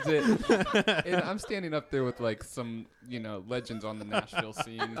 that was it. And I'm standing up there with like some, legends on the Nashville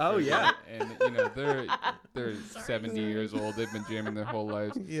scene. Oh, yeah. And they're 70 years old. They've been jamming their whole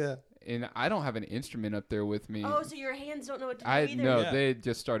lives. Yeah. And I don't have an instrument up there with me. Oh, so your hands don't know what to do I either? no, Yeah. they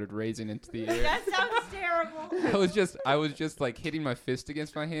just started raising into the air. That sounds terrible. I was just like hitting my fist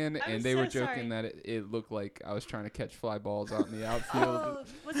against my hand, I'm and they so were joking sorry. that it looked like I was trying to catch fly balls out in the outfield. Oh,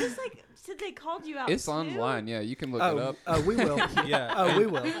 was this like, so they called you out It's too? online, yeah. You can look it up. We will. Yeah. Oh, we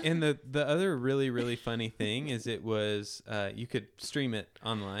will. And the other really, really funny thing is it was you could stream it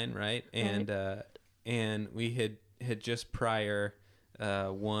online, right? And we had just prior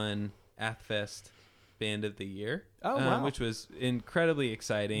won AthFest Band of the Year. Oh, wow. Which was incredibly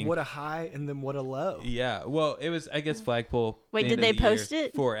exciting. What a high and then what a low. Yeah. Well, it was, I guess, Flagpole. Wait, Band did of they the Year post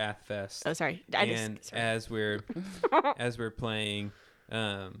it? for AthFest? Oh, sorry. And as we're playing,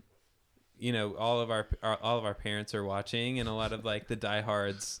 all of our parents are watching, and a lot of like the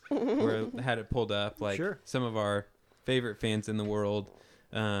diehards had it pulled up. Like Sure. some of our favorite fans in the world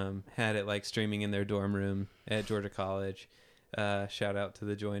had it like streaming in their dorm room at Georgia College. Shout out to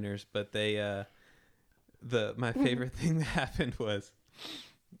the joiners, but they my favorite thing that happened was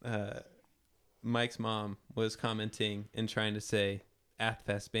Mike's mom was commenting and trying to say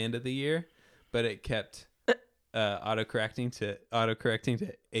AthFest Band of the Year, but it kept autocorrecting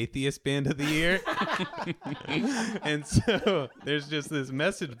to Atheist Band of the Year. And so there's just this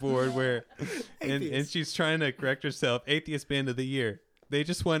message board where and she's trying to correct herself. Atheist Band of the Year. They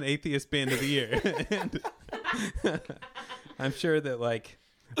just won Atheist Band of the Year. And I'm sure that like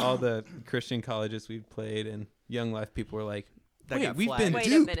all the Christian colleges we've played and Young Life people were like, That we've got been flagged. Wait a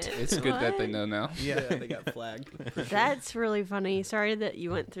duped. minute. It's good that they What? know now. Yeah, they got flagged. That's really funny. Sorry that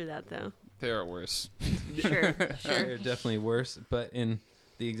you went through that though. They are worse. Sure. They're definitely worse, but in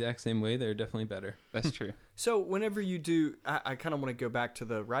the exact same way, they're definitely better. That's true. So whenever you do, I kind of want to go back to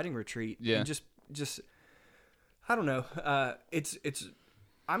the writing retreat. Yeah. And just, I don't know. It's.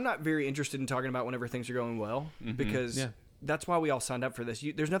 I'm not very interested in talking about whenever things are going well because Yeah. that's why we all signed up for this.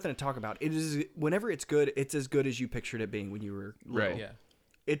 There's nothing to talk about. It is whenever it's good, it's as good as you pictured it being when you were little. Right. Yeah.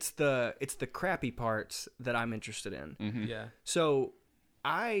 It's the crappy parts that I'm interested in. Mm-hmm. Yeah. So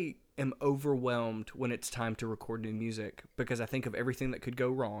I am overwhelmed when it's time to record new music because I think of everything that could go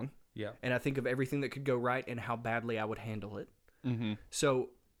wrong Yeah. and I think of everything that could go right and how badly I would handle it. Mm-hmm. So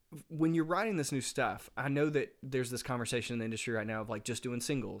when you're writing this new stuff, I know that there's this conversation in the industry right now of like just doing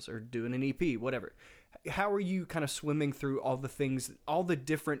singles or doing an EP, whatever. How are you kind of swimming through all the things, all the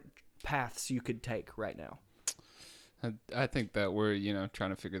different paths you could take right now? I think that we're,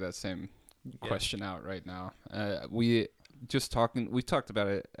 trying to figure that same question out right now. We've talked about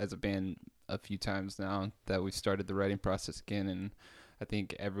it as a band a few times now that we started the writing process again, and I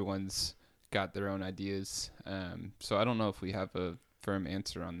think everyone's got their own ideas. So I don't know if we have a firm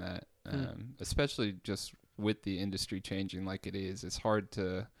answer on that, especially just with the industry changing like it is. It's hard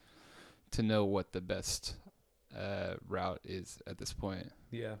to know what the best route is at this point.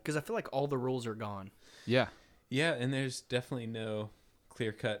 Yeah. Because I feel like all the rules are gone. Yeah. Yeah, and there's definitely no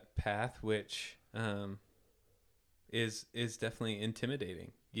clear-cut path, which is definitely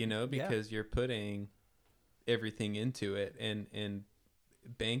intimidating, because you're putting everything into it and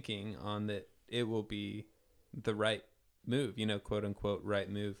banking on that it will be the right move, quote unquote right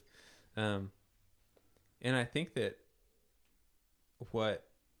move. And I think that what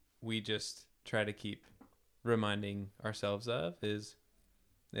we just try to keep reminding ourselves of is,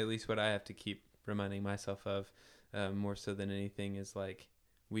 at least what I have to keep reminding myself of, more so than anything, is like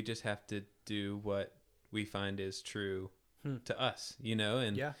we just have to do what we find is true to us,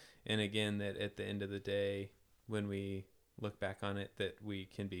 and and again, that at the end of the day, when we look back on it, that we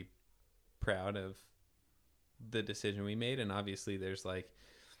can be proud of the decision we made. And obviously there's like,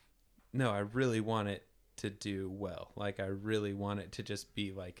 no, I really want it to do well. Like I really want it to just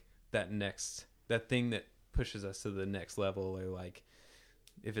be like that thing that pushes us to the next level, or like,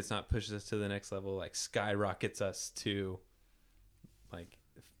 if it's not pushes us to the next level, like skyrockets us to like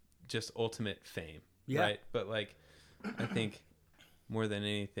just ultimate fame. Yeah. Right. But like, I think more than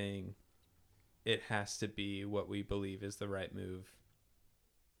anything, it has to be what we believe is the right move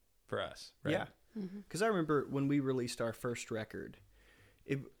for us. Right? Yeah. Because I remember when we released our first record,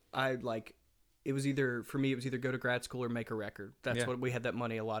 I it was either go to grad school or make a record. That's Yeah. what we had that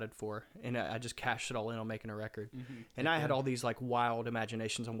money allotted for, and I just cashed it all in on making a record. Mm-hmm. And I had all these like wild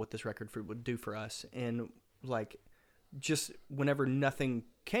imaginations on what this record would do for us, and like just whenever nothing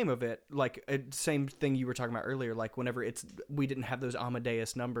came of it, like same thing you were talking about earlier, like whenever we didn't have those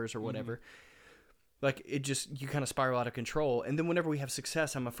Amadeus numbers or whatever. Like it just, you kind of spiral out of control. And then whenever we have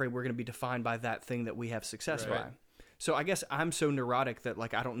success, I'm afraid we're going to be defined by that thing that we have success Right. by. So I guess I'm so neurotic that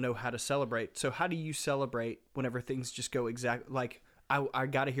like I don't know how to celebrate. So how do you celebrate whenever things just go exactly like I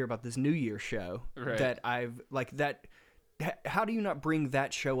got to hear about this New Year show Right. that I've like that. How do you not bring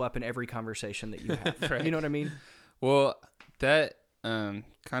that show up in every conversation that you have? Right. You know what I mean? Well, that kind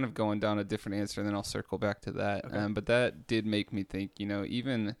of going down a different answer, and then I'll circle back to that. Okay. But that did make me think,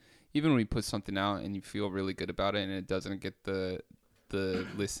 even when you put something out and you feel really good about it and it doesn't get the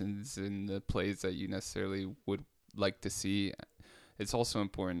listens and the plays that you necessarily would like to see, it's also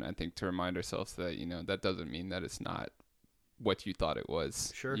important, I think, to remind ourselves that, that doesn't mean that it's not what you thought it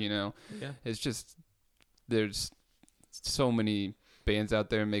was. Sure. Yeah. It's just, there's so many bands out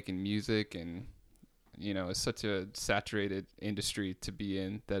there making music, and it's such a saturated industry to be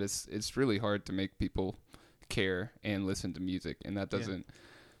in that it's really hard to make people care and listen to music, and that doesn't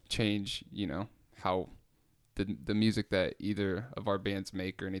change how the music that either of our bands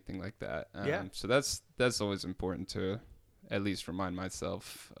make or anything like that. So that's always important to at least remind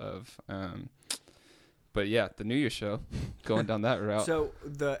myself of. But yeah, the New Year show, going down that route. So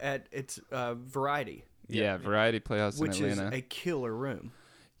it's Variety, yeah, Variety Playhouse which in is Atlanta. a killer room.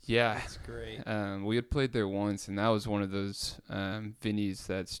 Yeah, It's great. we had played there once, and that was one of those venues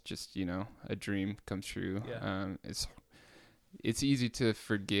that's just a dream come true. Yeah. It's easy to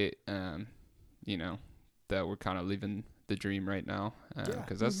forget, that we're kind of living the dream right now,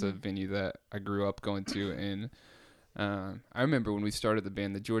 because that's a venue that I grew up going to, and I remember when we started the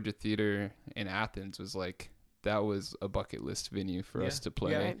band, the Georgia Theater in Athens was like, that was a bucket list venue for us to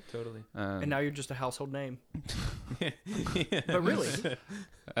play. Yeah. Right. Totally. And now you're just a household name. But really?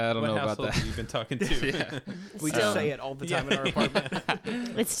 I don't what know about household that. have you been talking to? Yeah. We Still- just say it all the time in our apartment.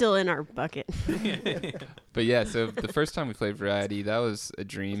 It's still in our bucket. But yeah, so the first time we played Variety, that was a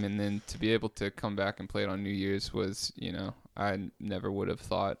dream. And then to be able to come back and play it on New Year's was, I never would have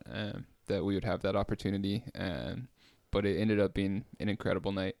thought that we would have that opportunity. But it ended up being an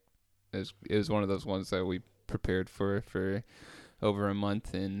incredible night. It was one of those ones that we prepared for over a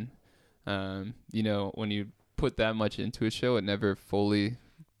month. And, when you put that much into a show, it never fully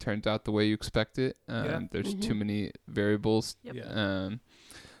turns out the way you expect it. There's too many variables. Yep. Yeah.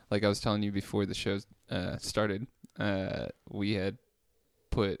 Like I was telling you before the show started, we had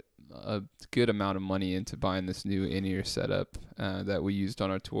put a good amount of money into buying this new in-ear setup that we used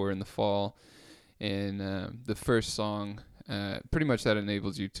on our tour in the fall. And the first song, pretty much that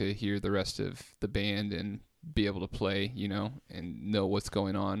enables you to hear the rest of the band and be able to play, and know what's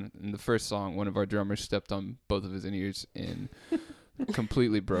going on. And the first song, one of our drummers stepped on both of his in-ears and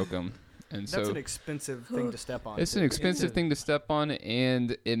completely broke them. And That's so an expensive thing to step on. it's an expensive thing to step on,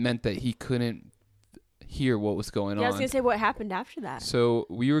 and it meant that he couldn't hear what was going Yeah, I was on. gonna say what happened after that. So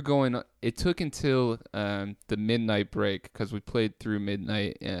we were going. It took until the midnight break, because we played through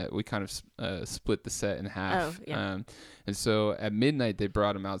midnight. We kind of split the set in half. Oh, yeah. And so at midnight they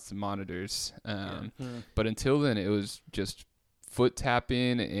brought him out some monitors. But until then it was just foot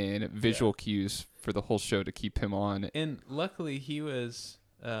tapping and visual cues for the whole show to keep him on. And luckily, he was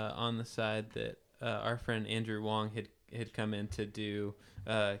on the side that our friend Andrew Wong had come in to do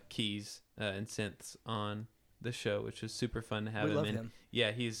keys and synths on the show, which was super fun to have We him love in. him.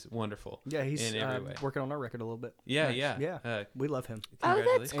 Yeah, he's wonderful. Yeah, he's in every way. working on our record a little bit. Yeah, Nice. yeah, Yeah. We love him. Oh,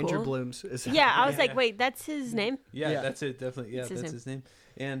 that's congratulations. cool. Andrew Blooms is. Yeah, I was like, wait, that's his name? Yeah, Yeah. that's it. Definitely. Yeah, It's his that's his name.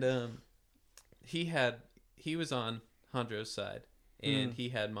 And he was on Hondro's side, and he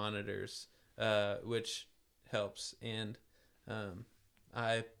had monitors, which helps. And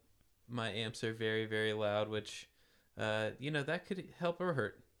my amps are very, very loud, which that could help or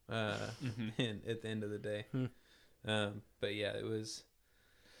hurt. And at the end of the day. But yeah, it was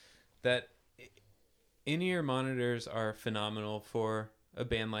that in-ear monitors are phenomenal for a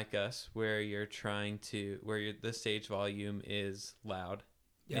band like us, where the stage volume is loud,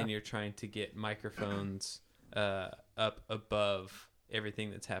 and you're trying to get microphones up above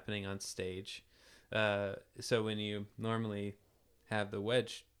everything that's happening on stage. So when you normally have the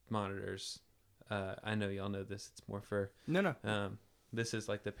wedge monitors, I know y'all know this, it's more for No. this is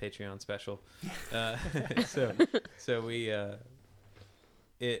like the Patreon special. So we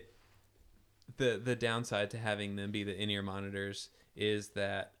the downside to having them be the in-ear monitors is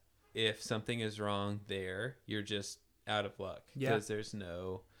that if something is wrong there, you're just out of luck, Yeah. because there's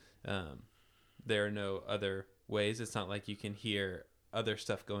no there are no other ways. It's not like you can hear other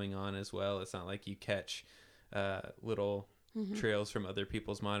stuff going on as well. It's not like you catch little trails from other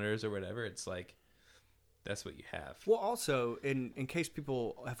people's monitors or whatever. It's like that's what you have. Well, also, in case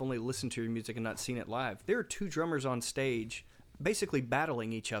people have only listened to your music and not seen it live, there are two drummers on stage basically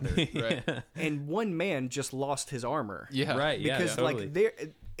battling each other. Right. And one man just lost his armor. Yeah. Right. Yeah. Because Totally.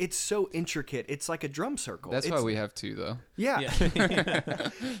 like it's so intricate. It's like a drum circle. That's it's, why we have two, though. Yeah. Yeah.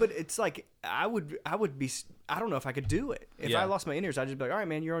 But it's like I would be. I don't know if I could do it. If Yeah. I lost my in-ears, I'd just be like, all right,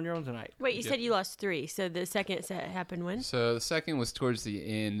 man, you're on your own tonight. Wait, you said you lost 3. So the second set happened when? So the second was towards the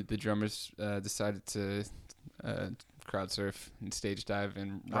end. The drummers decided to crowd surf and stage dive,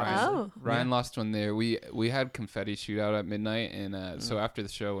 and Ryan lost one there. We had confetti shootout at midnight, and so after the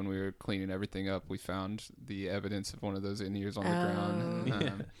show, when we were cleaning everything up, we found the evidence of one of those in-ears on the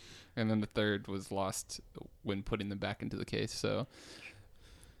ground. And then the third was lost when putting them back into the case. So,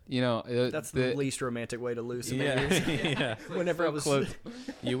 That's the least romantic way to lose some Yeah. in-ears. Yeah. Whenever I was close.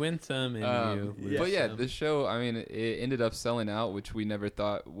 You win some and you lose But yeah, some. the show, I mean, it ended up selling out, which we never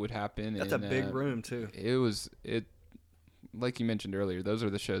thought would happen. That's and, a big room too. It like you mentioned earlier, those are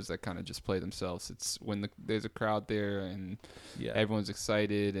the shows that kind of just play themselves. It's when there's a crowd there and Yeah. everyone's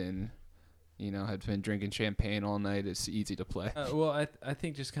excited and had been drinking champagne all night. It's easy to play. Well, I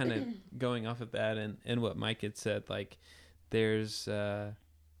think just kind of going off of that and what Mike had said, like there's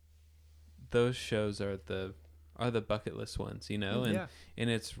those shows are the bucket list ones, and and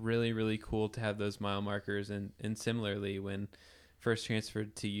it's really, really cool to have those mile markers. And similarly, when first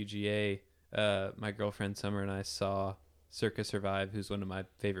transferred to UGA, my girlfriend Summer and I saw Circa Survive, who's one of my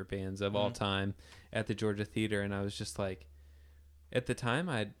favorite bands of all time, at the Georgia Theater, and I was just like, at the time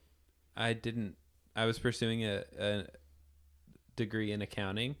I was pursuing a degree in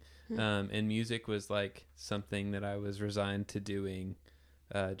accounting, and music was like something that I was resigned to doing,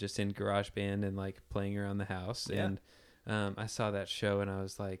 just in GarageBand and like playing around the house. Yeah. And I saw that show and I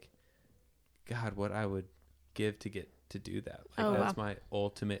was like, God, what I would give to get to do that. Like that's my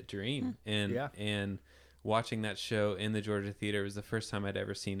ultimate dream. And watching that show in the Georgia Theater was the first time I'd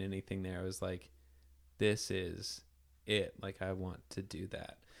ever seen anything there. I was like, this is it. Like I want to do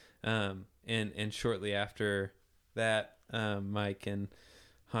that. And shortly after that, Mike and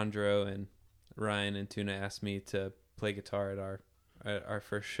Hondro and Ryan and Tuna asked me to play guitar at our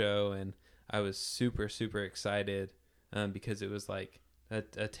first show, and I was super, super excited, because it was like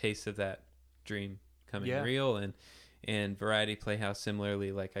a taste of that dream coming real. And Variety Playhouse,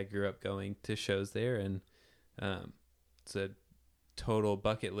 similarly, like I grew up going to shows there, and it's a total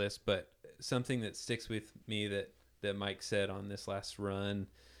bucket list. But something that sticks with me that Mike said on this last run,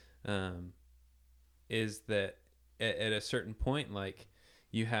 is that at a certain point, like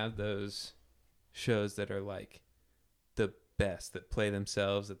you have those shows that are like the best, that play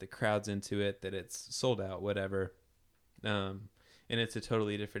themselves, that the crowd's into it, that it's sold out, whatever. And it's a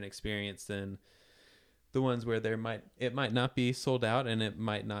totally different experience than the ones where it might not be sold out and it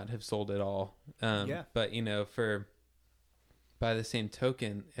might not have sold at all. But by the same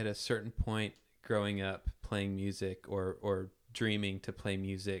token, at a certain point growing up playing music or dreaming to play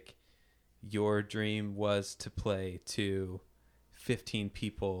music, your dream was to play to 15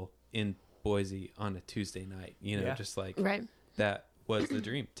 people in Boise on a Tuesday night, just like that was the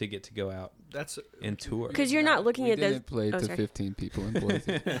dream, to get to go out and tour. Because you're not looking we at those. didn't play to 15 people in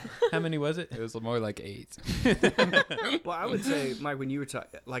Boise. How many was it? It was more like 8. Well, I would say, Mike, when you were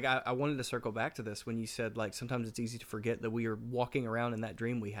talking, like, I wanted to circle back to this when you said, like, sometimes it's easy to forget that we are walking around in that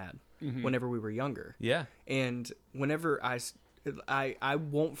dream we had whenever we were younger. Yeah. And whenever I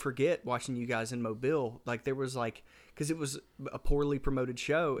won't forget watching you guys in Mobile. Like, there was like, because it was a poorly promoted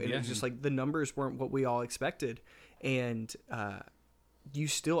show, and it was just like the numbers weren't what we all expected, and you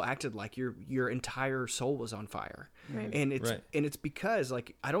still acted like your entire soul was on fire. Right. And it's because,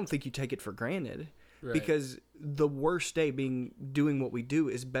 like, I don't think you take it for granted. Right. Because the worst day doing what we do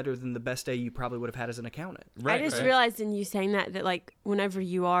is better than the best day you probably would have had as an accountant. Right. I just realized in you saying that like whenever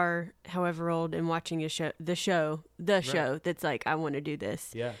you are however old and watching the show that's like, I want to do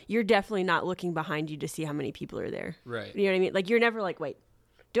this. Yeah. You're definitely not looking behind you to see how many people are there. Right. You know what I mean? Like, you're never like, wait,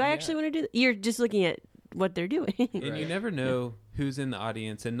 do I actually want to do that? You're just looking at what they're doing. And you never know who's in the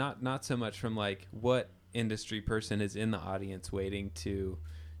audience, and not so much from like what industry person is in the audience waiting to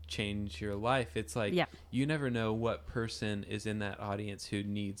change your life. It's like you never know what person is in that audience who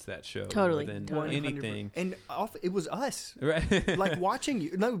needs that show more than anything. And it was us. Right. Like, watching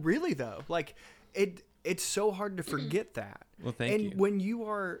you. No, really though. Like, it's so hard to forget that. Well, thank you. And when you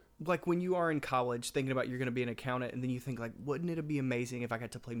are in college thinking about you're going to be an accountant, and then you think like, wouldn't it be amazing if I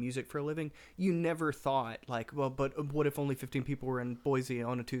got to play music for a living? You never thought like, well, but what if only 15 people were in Boise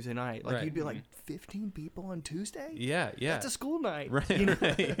on a Tuesday night? Like Right. you'd be like, 15 people on Tuesday? Yeah. That's a school night. Right. You know?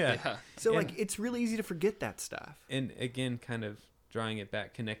 Yeah. So And- like it's really easy to forget that stuff. And again, kind of drawing it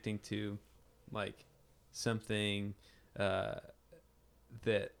back, connecting to like something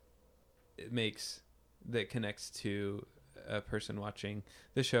that connects to a person watching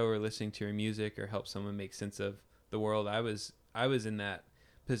the show or listening to your music, or help someone make sense of the world. I was in that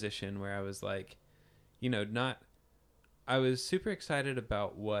position where I was like, I was super excited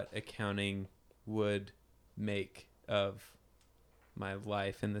about what accounting would make of my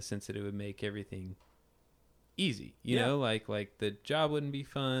life, in the sense that it would make everything easy, you know, like the job wouldn't be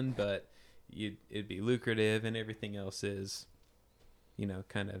fun, but it'd be lucrative, and everything else is,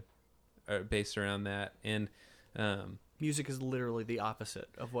 kind of based around that. And Music is literally the opposite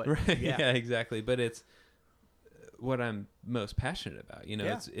of what. right, Yeah. exactly. But it's what I'm most passionate about.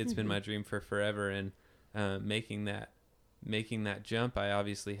 Yeah. It's been my dream for forever, and making that jump, I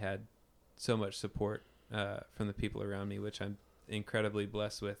obviously had so much support from the people around me, which I'm incredibly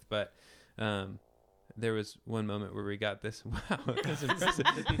blessed with. But there was one moment where we got this. Wow, that's impressive.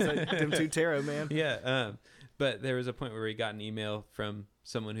 It's like them two tarot, man. Yeah, but there was a point where we got an email from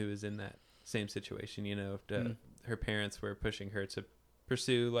someone who was in that same situation. Her parents were pushing her to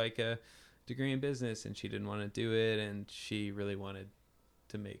pursue like a degree in business, and she didn't want to do it, and she really wanted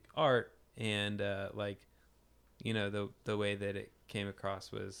to make art. And the way that it came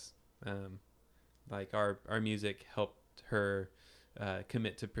across was like our music helped her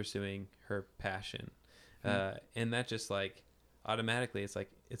commit to pursuing her passion. And that just like automatically, it's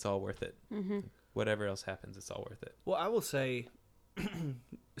like, it's all worth it. Mm-hmm. Whatever else happens, it's all worth it. Well, I will say,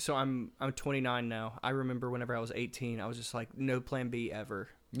 so I'm 29 now. I remember whenever I was 18, I was just like, no plan B ever.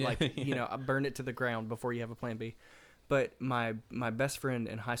 Yeah. Like, I burn it to the ground before you have a plan B. But my best friend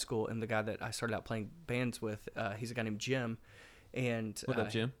in high school, and the guy that I started out playing bands with, he's a guy named Jim. And What up,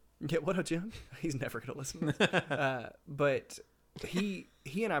 Jim? Yeah, what up, Jim? He's never gonna listen to this. But he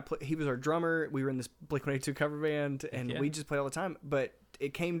and I he was our drummer. We were in this Blink-182 cover band, and we just played all the time. But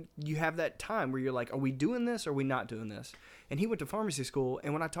you have that time where you're like, are we doing this or are we not doing this? And he went to pharmacy school,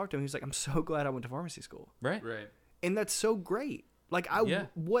 and when I talked to him, he was like, I'm so glad I went to pharmacy school. Right. And that's so great. Like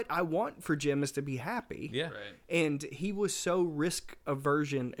what I want for Jim is to be happy. Yeah. Right. And he was so risk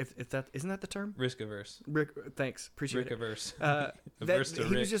aversion, if that isn't that the term? Risk averse. Thanks, appreciate Rick it. averse. That, to he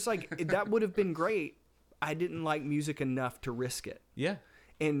Rick. was just like, that would have been great. I didn't like music enough to risk it. Yeah.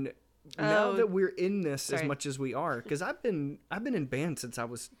 And now Oh, that we're in this as sorry. much as we are, because I've been in band since I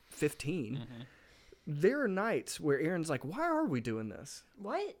was 15. There are nights where Aaron's like, "Why are we doing this?"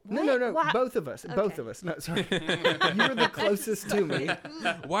 What? No, Why? both of us, both of us. No, sorry, you were the closest to me.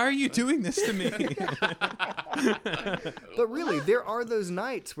 Why are you doing this to me? But really, there are those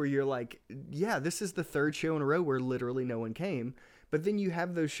nights where you're like, "Yeah, this is the third show in a row where literally no one came." But then you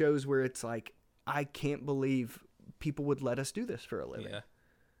have those shows where it's like, "I can't believe people would let us do this for a living." Yeah.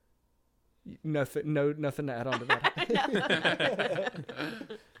 Nothing to add on to that.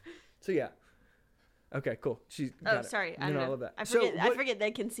 So yeah. Okay, cool. She got Oh, it. sorry. I You don't know. all of that. I So forget. I forget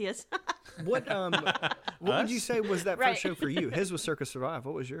they can see us. what would you say was that Right. first show for you? His was Circus Survive.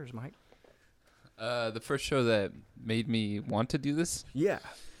 What was yours, Mike? The first show that made me want to do this. Yeah.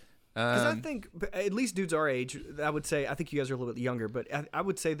 Because I Um, think at least dudes our age, I would say, I think you guys are a little bit younger, but I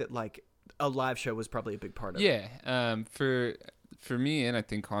would say that like a live show was probably a big part of it. yeah. For me, and I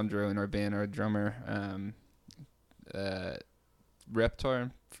think Hondro in our band, our drummer,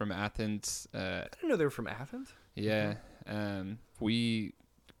 Reptar from Athens. I didn't know they were from Athens. Yeah. We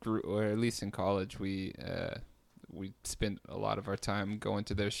grew, or at least in college, we spent a lot of our time going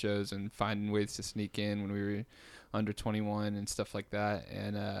to their shows and finding ways to sneak in when we were under 21 and stuff like that.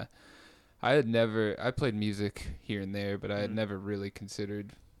 And I played music here and there, but I had never really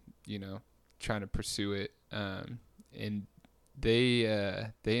considered, trying to pursue it. And they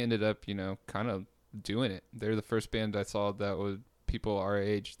ended up, kind of doing it. They're the first band I saw that was people our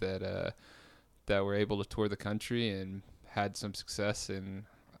age that were able to tour the country and had some success. And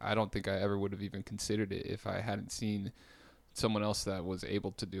I don't think I ever would have even considered it if I hadn't seen someone else that was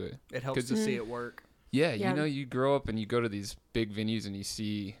able to do it. It helps to see it work. Yeah, Yeah. you grow up and you go to these big venues and you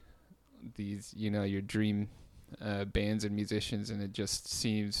see these, your dream bands and musicians, and it just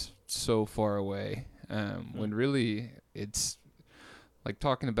seems so far away. When really it's like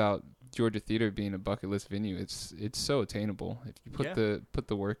talking about Georgia Theater being a bucket list venue. It's so attainable if you put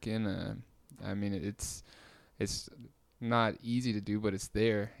the work in. I mean, it's not easy to do, but it's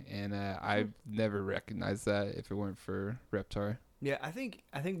there, and I've never recognized that if it weren't for Reptar. Yeah, I think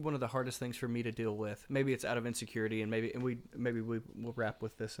one of the hardest things for me to deal with, maybe it's out of insecurity, and maybe we'll wrap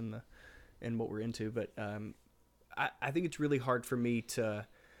with this in what we're into, but I think it's really hard for me to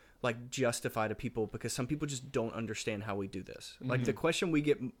like justify to people, because some people just don't understand how we do this. Like the question we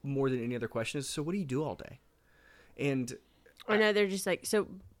get more than any other question is, so what do you do all day? And I know they're just like, so,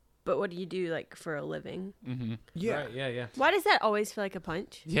 but what do you do like for a living? Mm-hmm. yeah, Right, yeah. Why does that always feel like a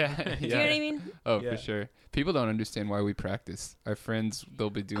punch? Yeah, Do you know what I mean? Oh, Yeah. for sure. People don't understand why we practice. Our friends,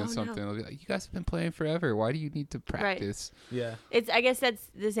 they'll be doing Oh, no. something. They'll be like, "You guys have been playing forever. Why do you need to practice?" Yeah. I guess that's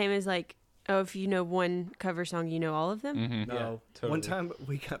the same as like, oh, if you know one cover song, you know all of them. Mm-hmm. No, Yeah, totally. one time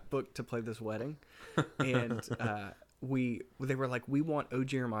we got booked to play this wedding, and they were like, we want O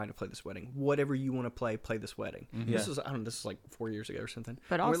Jeremiah to play this wedding. Whatever you want to play this wedding. Mm-hmm. This was this is like 4 years ago or something.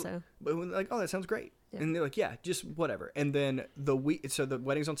 But And we're- also, but we're like, oh, that sounds great. Yeah. And they're like, yeah, just whatever. And then so the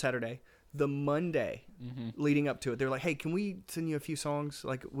wedding's on Saturday. The Monday leading up to it, they're like, hey, can we send you a few songs?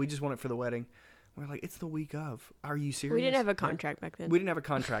 Like, we just want it for the wedding. We're like, it's the week of. Are you serious? we didn't have a contract back then. We didn't have a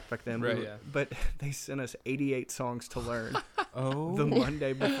contract back then. Right. Yeah. But they sent us 88 songs to learn Oh. the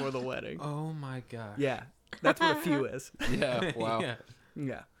Monday before the wedding. Oh my gosh. Yeah, that's what a few is. Yeah. Wow. Yeah.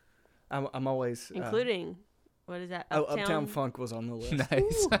 Yeah, I'm always Including, what is that? Uptown Funk was on the list.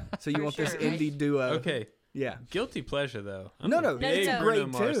 Nice. So you For want this sure, right? indie duo? Okay. Yeah. Guilty pleasure though. I'm No, a no, big it's no. great Bruno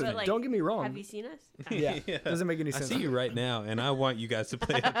Mars too. fan. But, like, Don't get me wrong. Have you seen us? Yeah. Yeah. Doesn't make any I sense. see you right now, and I want you guys to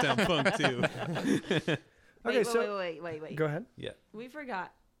play Uptown Funk too. Okay, so Wait. go ahead. Yeah. We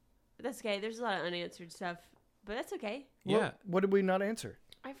forgot. That's okay. There's a lot of unanswered stuff, but that's okay. Yeah. What did we not answer?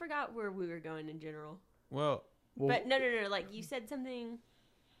 I forgot where we were going in general. Well, Well, But no. Like you said something.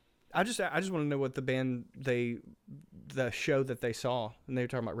 I just want to know what the show that they saw, and they were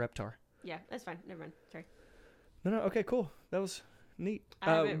talking about Reptar. Yeah, that's fine. Never mind. Sorry. No, okay, cool. That was neat.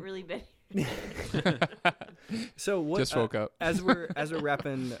 I haven't really been. So what? Just woke up. as we're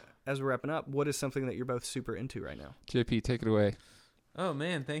wrapping up, what is something that you're both super into right now? JP, take it away. oh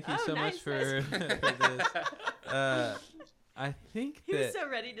man, thank you Oh, so nice, much for, for this. I think He was that so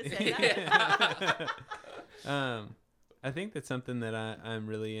ready to say that. I think that's something that I'm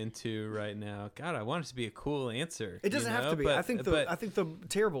really into right now. God, I want it to be a cool answer. It doesn't you have know? to be. But, I think the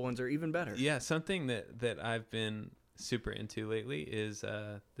terrible ones are even better. yeah, something that I've been super into lately is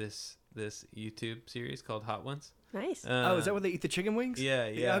this YouTube series called Hot Ones. Nice. Oh, is that where they eat the chicken wings?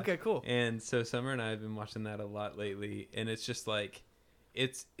 Yeah. Okay, cool. And so Summer and I have been watching that a lot lately, and it's just like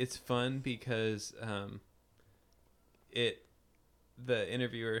it's fun because the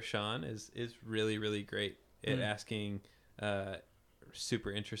interviewer Sean is really really great at asking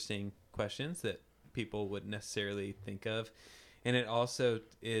super interesting questions that people would necessarily think of, and it also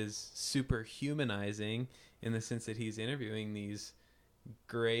is super humanizing in the sense that he's interviewing these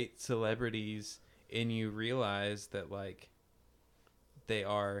great celebrities, and you realize that like they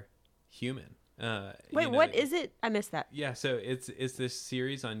are human. Wait, what is it? I missed that. Yeah, so it's this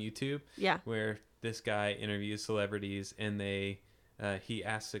series on YouTube Yeah. where this guy interviews celebrities, and he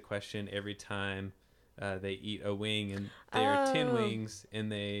asks a question every time they eat a wing, and there are 10 Oh. wings,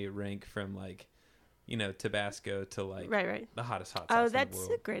 and they rank from like Tabasco to like Right. the hottest hot sauce Oh, in the that's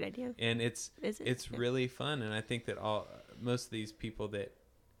world. a great idea. And it's Is it? really fun, and I think that most of these people that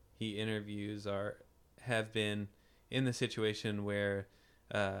he interviews have been in the situation where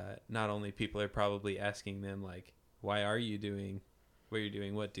not only people are probably asking them like, why are you doing what you're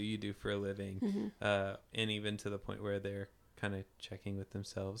doing, what do you do for a living, and even to the point where they're kind of checking with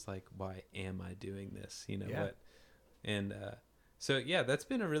themselves like, why am I doing this, Yeah. what, and so yeah, that's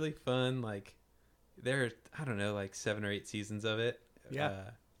been a really fun, like, there are, I don't know, like 7 or 8 seasons of it.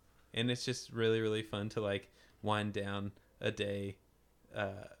 Yeah. And it's just really, really fun to like wind down a day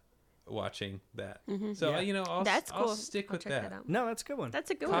watching that. So, Yeah. That's I'll cool. stick I'll with check that out. No, that's a good one.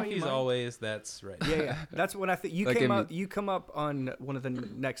 That's a good one. Coffee's always, that's right. Yeah. That's when I think you That came gave me- up. You come up on one of the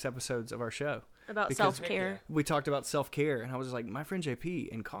next episodes of our show. About Because- self-care. We talked about self care, and I was like, my friend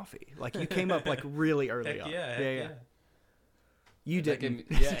JP and coffee. Like you came up like really early Heck on. yeah, heck yeah. You That didn't.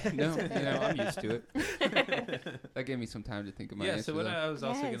 gave me- yeah, no, I'm used to it. That gave me some time to think of my Yeah, answer. so what though. I was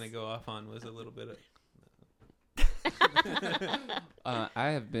also Yes. going to go off on was a little bit of,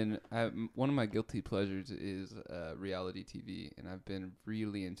 one of my guilty pleasures is reality TV, and I've been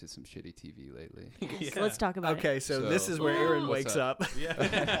really into some shitty TV lately. So let's talk about it. Okay, so this So- is where Aaron What's wakes up? up.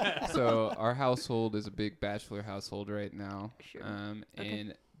 yeah. So our household is a big bachelor household right now. Sure.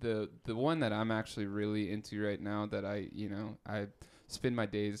 And the one that I'm actually really into right now that I spend my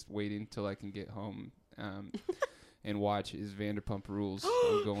days waiting till I can get home and watch is Vanderpump Rules.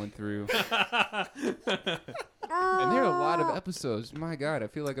 I'm going through. And there are a lot of episodes. My God, I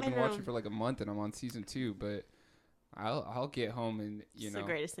feel like I've been I know. watching for like a month and I'm on season 2. But I'll get home and It's the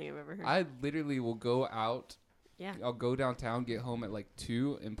greatest thing I've ever heard. I literally will go out. Yeah. I'll go downtown, get home at like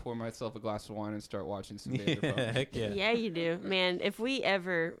 2, and pour myself a glass of wine and start watching some Yeah, Vanderpump. heck yeah. Yeah, you do. Man, if we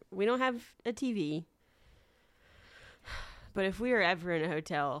don't have a TV, but if we are ever in a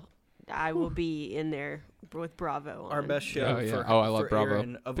hotel, I will be in there with Bravo on. Our best show Oh, yeah. for, Oh, I love for Bravo.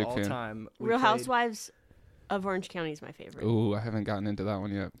 Aaron of Big all fan. time. We Real played- Housewives of Orange County is my favorite. Ooh, I haven't gotten into that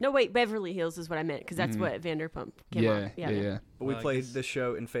one yet. No, wait, Beverly Hills is what I meant because that's Mhm. what Vanderpump came Yeah, on. yeah. We Well, I played guess- this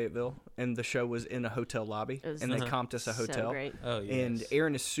show in Fayetteville, and the show was in a hotel lobby, It was and they Uh-huh. comped us a So hotel. great. Oh, yes. And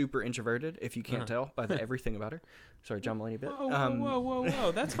Aaron is super introverted, if you can't Uh-huh. tell by the everything about her. Sorry, John Mulaney bit. Whoa,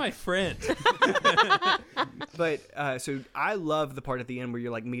 whoa. That's my friend. But so I love the part at the end where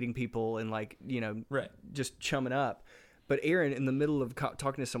you're like meeting people and like Right. just chumming up. But Erin, in the middle of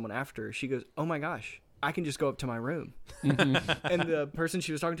talking to someone after, she goes, "Oh my gosh, I can just go up to my room." And the person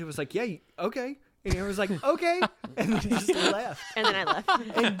she was talking to was like, "Yeah, okay." And Erin was like, "Okay," and then just left And then I left.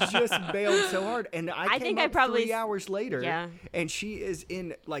 and just bailed so hard. And I came think I up probably 3 hours later, Yeah. and she is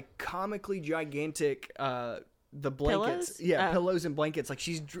in like comically gigantic. The blankets, Pillows? yeah, Oh. pillows and blankets. Like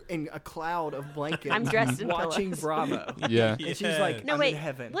she's in a cloud of blankets. I'm dressed in watching pillows. Bravo. Yeah. And she's like, No, "I'm wait. in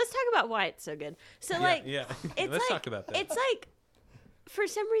heaven." Let's talk about why it's so good. So, like, yeah. it's Let's like, talk about that. It's like, for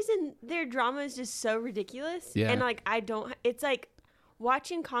some reason, their drama is just so ridiculous. Yeah. And, like, it's like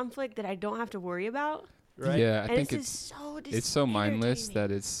watching conflict that I don't have to worry about. right? Yeah, I And think it's it's just it's so mindless entertaining.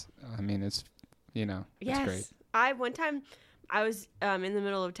 that it's. I mean, it's it's Yes. great. One time I was in the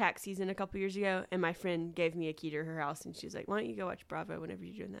middle of tax season a couple years ago, and my friend gave me a key to her house, and she was like, "Why don't you go watch Bravo whenever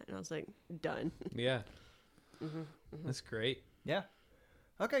you're doing that?" And I was like, "Done." Yeah. Mm-hmm, That's great. Yeah.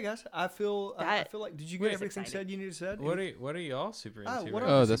 Okay, guys. I feel like. Did you get was everything exciting. said you needed said? What are y'all super into? Oh, what right are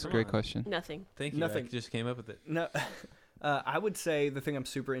Oh, now? that's a Come great on. question. Nothing. Thank you. Nothing. I just came up with it. No. I would say the thing I'm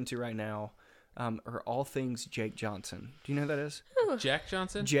super into right now are all things Jake Johnson. Do you know who that is? Jack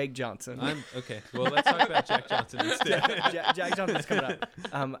Johnson? Jake Johnson. I'm okay. Well, let's talk about Jack Johnson instead. Jack Johnson's coming up.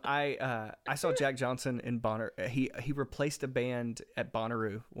 I saw Jack Johnson in Bonner. He replaced a band at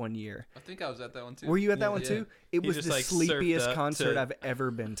Bonnaroo one year. I think I was at that one too. Were you at that one Yeah. too? It He was just, the like, surfed sleepiest up concert to- I've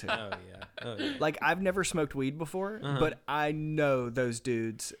ever been to. Oh yeah. Oh yeah. Like I've never smoked weed before, Uh-huh. but I know those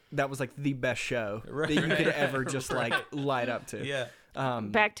dudes. That was like the best show Right, that you could right, ever just like light up to. Yeah.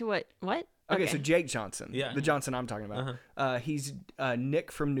 Back to what? What? Okay, so Jake Johnson, Yeah. the Johnson I'm talking about, he's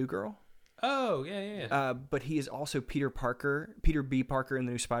Nick from New Girl, Oh yeah. but he is also Peter B. Parker in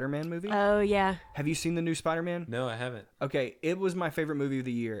the new Spider-Man movie. Oh yeah. Have you seen the new Spider-Man? No, I haven't. Okay, it was my favorite movie of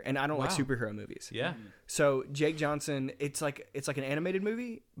the year, and I don't like Wow. superhero movies. Yeah. So Jake Johnson, it's like an animated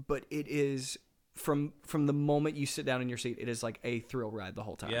movie, but it is from the moment you sit down in your seat, it is like a thrill ride the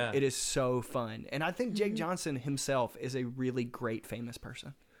whole time. Yeah. It is so fun, and I think Jake Johnson himself is a really great famous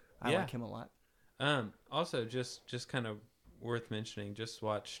person. I Yeah. like him a lot. Also, just kind of worth mentioning. Just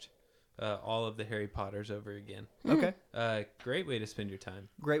watched all of the Harry Potters over again. Okay, Great way to spend your time.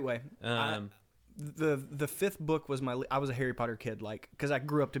 great way. The fifth book was I was a Harry Potter kid, like because I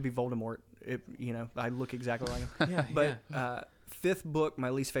grew up to be Voldemort. I look exactly like him. Yeah. But fifth book,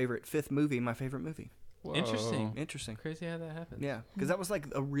 my least favorite. Fifth movie, my favorite movie. Whoa. Interesting. Interesting. Crazy how that happens. Yeah, because that was like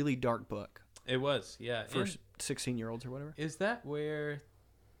a really dark book It was. Yeah. for And 16-year-olds or whatever. is that where,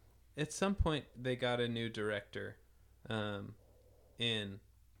 at some point, they got a new director,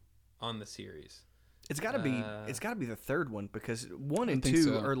 on the series? It's got to be the third one because one I and think two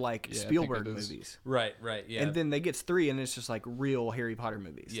so. are like Yeah, I think Spielberg it is. movies, Right. Right. Yeah. and then they gets three, and it's just like real Harry Potter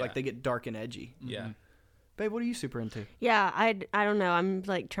movies. Yeah. Like they get dark and edgy. yeah. Babe, what are you super into? Yeah, I don't know. I'm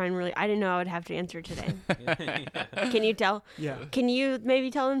like trying really. I didn't know I would have to answer today. Yeah. Can you tell? Yeah. Can you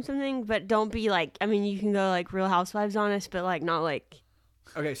maybe tell them something? But don't be like. I mean, you can go like Real Housewives honest, but like not like.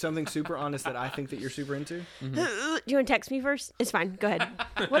 Okay, something super honest that I think that you're super into. Do you want to text me first? It's fine. Go ahead.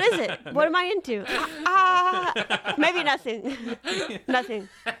 What is it? What am I into? Maybe nothing. Nothing.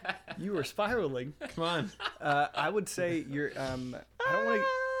 You were spiraling. Come on. I would say you're. I don't want to.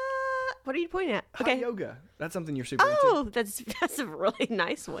 What are you pointing at? Hot Okay. yoga. That's something you're super Oh, that's a really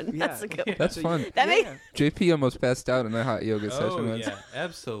nice one. Yeah. That's a good one. That's So fun. into. That makes- JP almost passed out in that hot yoga session. Oh once. yeah.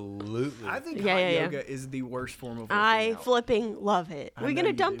 Absolutely. I think Yeah, hot yeah, yeah. yoga is the worst form of working I out. flipping love it. I Are we know gonna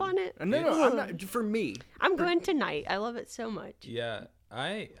you dump do. on it? No, I'm not. For me, I'm going tonight. I love it so much. Yeah.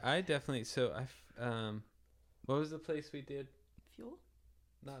 I definitely. So what was the place we did? Fuel.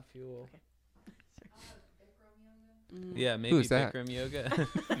 Not Fuel. Okay. Yeah, maybe Who's that? Bikram yoga.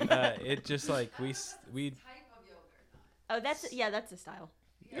 It just like we. Oh, that's a style.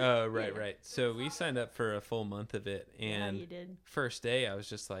 Oh right. So we signed up for a full month of it, Yeah, and you did. first day I was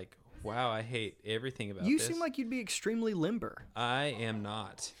just like, wow, I hate everything about You this. seem like you'd be extremely limber. I am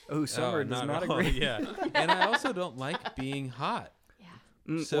not. Oh, Summer does not at all. agree. Yeah, and I also don't like being hot.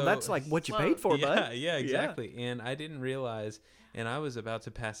 So- well, that's like what you paid for, yeah, bud. yeah, exactly. And I didn't realize, and I was about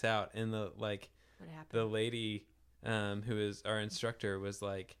to pass out, and What happened? the lady, who is our instructor, was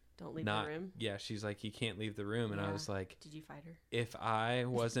like, Don't leave not, the room. yeah, she's like, you can't leave the room, and I Yeah. was like, Did you fight her? if I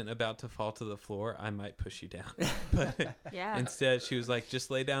wasn't about to fall to the floor, I might push you down. But Yeah. instead, she was like, just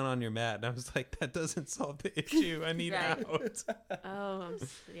lay down on your mat, and I was like, that doesn't solve the issue. I need Right. out. Oh,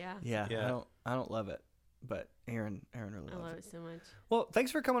 yeah. Yeah, Yeah. I don't love it, but Aaron really I loves love it. it so much. Well,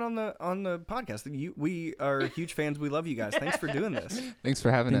 thanks for coming on the podcast. We are huge fans. We love you guys. Thanks for doing this. Thanks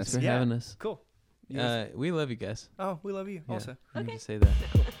for having Thanks us. for Yeah. having us. Cool. You guys- We love you guys. oh, we love you Yeah, also. I need Okay. to say that.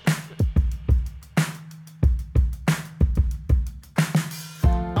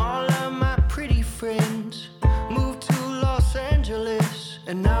 All of my pretty friends moved to Los Angeles,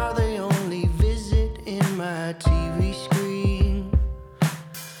 and now they only visit in my TV screen.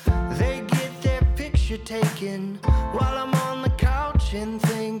 They get their picture taken while I'm on the couch and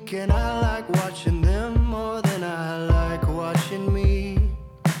thinking I like watching them more than I like watching me.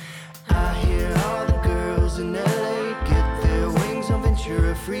 I hear all the girls in LA get their wings on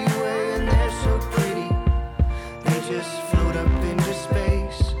Ventura Freeway, and they're so pretty. They just float up into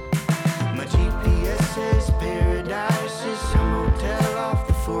space. My GPS says paradise is some hotel off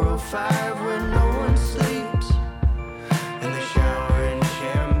the 405 where no one sleeps, and they shower in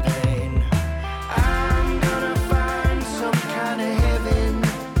champagne. I'm gonna find some kind of heaven,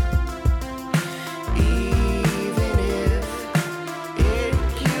 even if it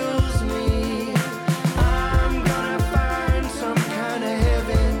kills me. I'm gonna find some kind of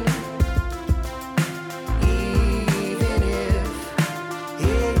heaven, even if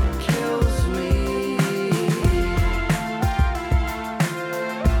it kills me.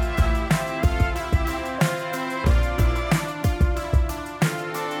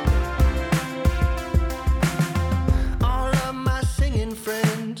 All of my singing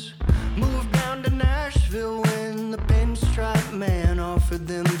friends moved down to Nashville when the Pinstripe Man offered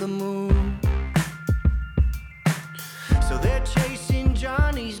them the moon. So they're chasing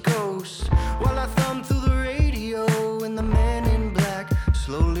Johnny's ghost while I thumb through the radio and the man in black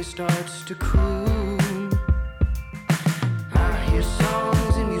slowly starts to croon. I hear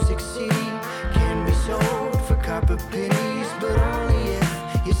songs in Music City can be sold for copper pennies, but only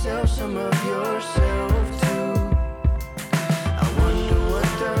if you sell some of yourself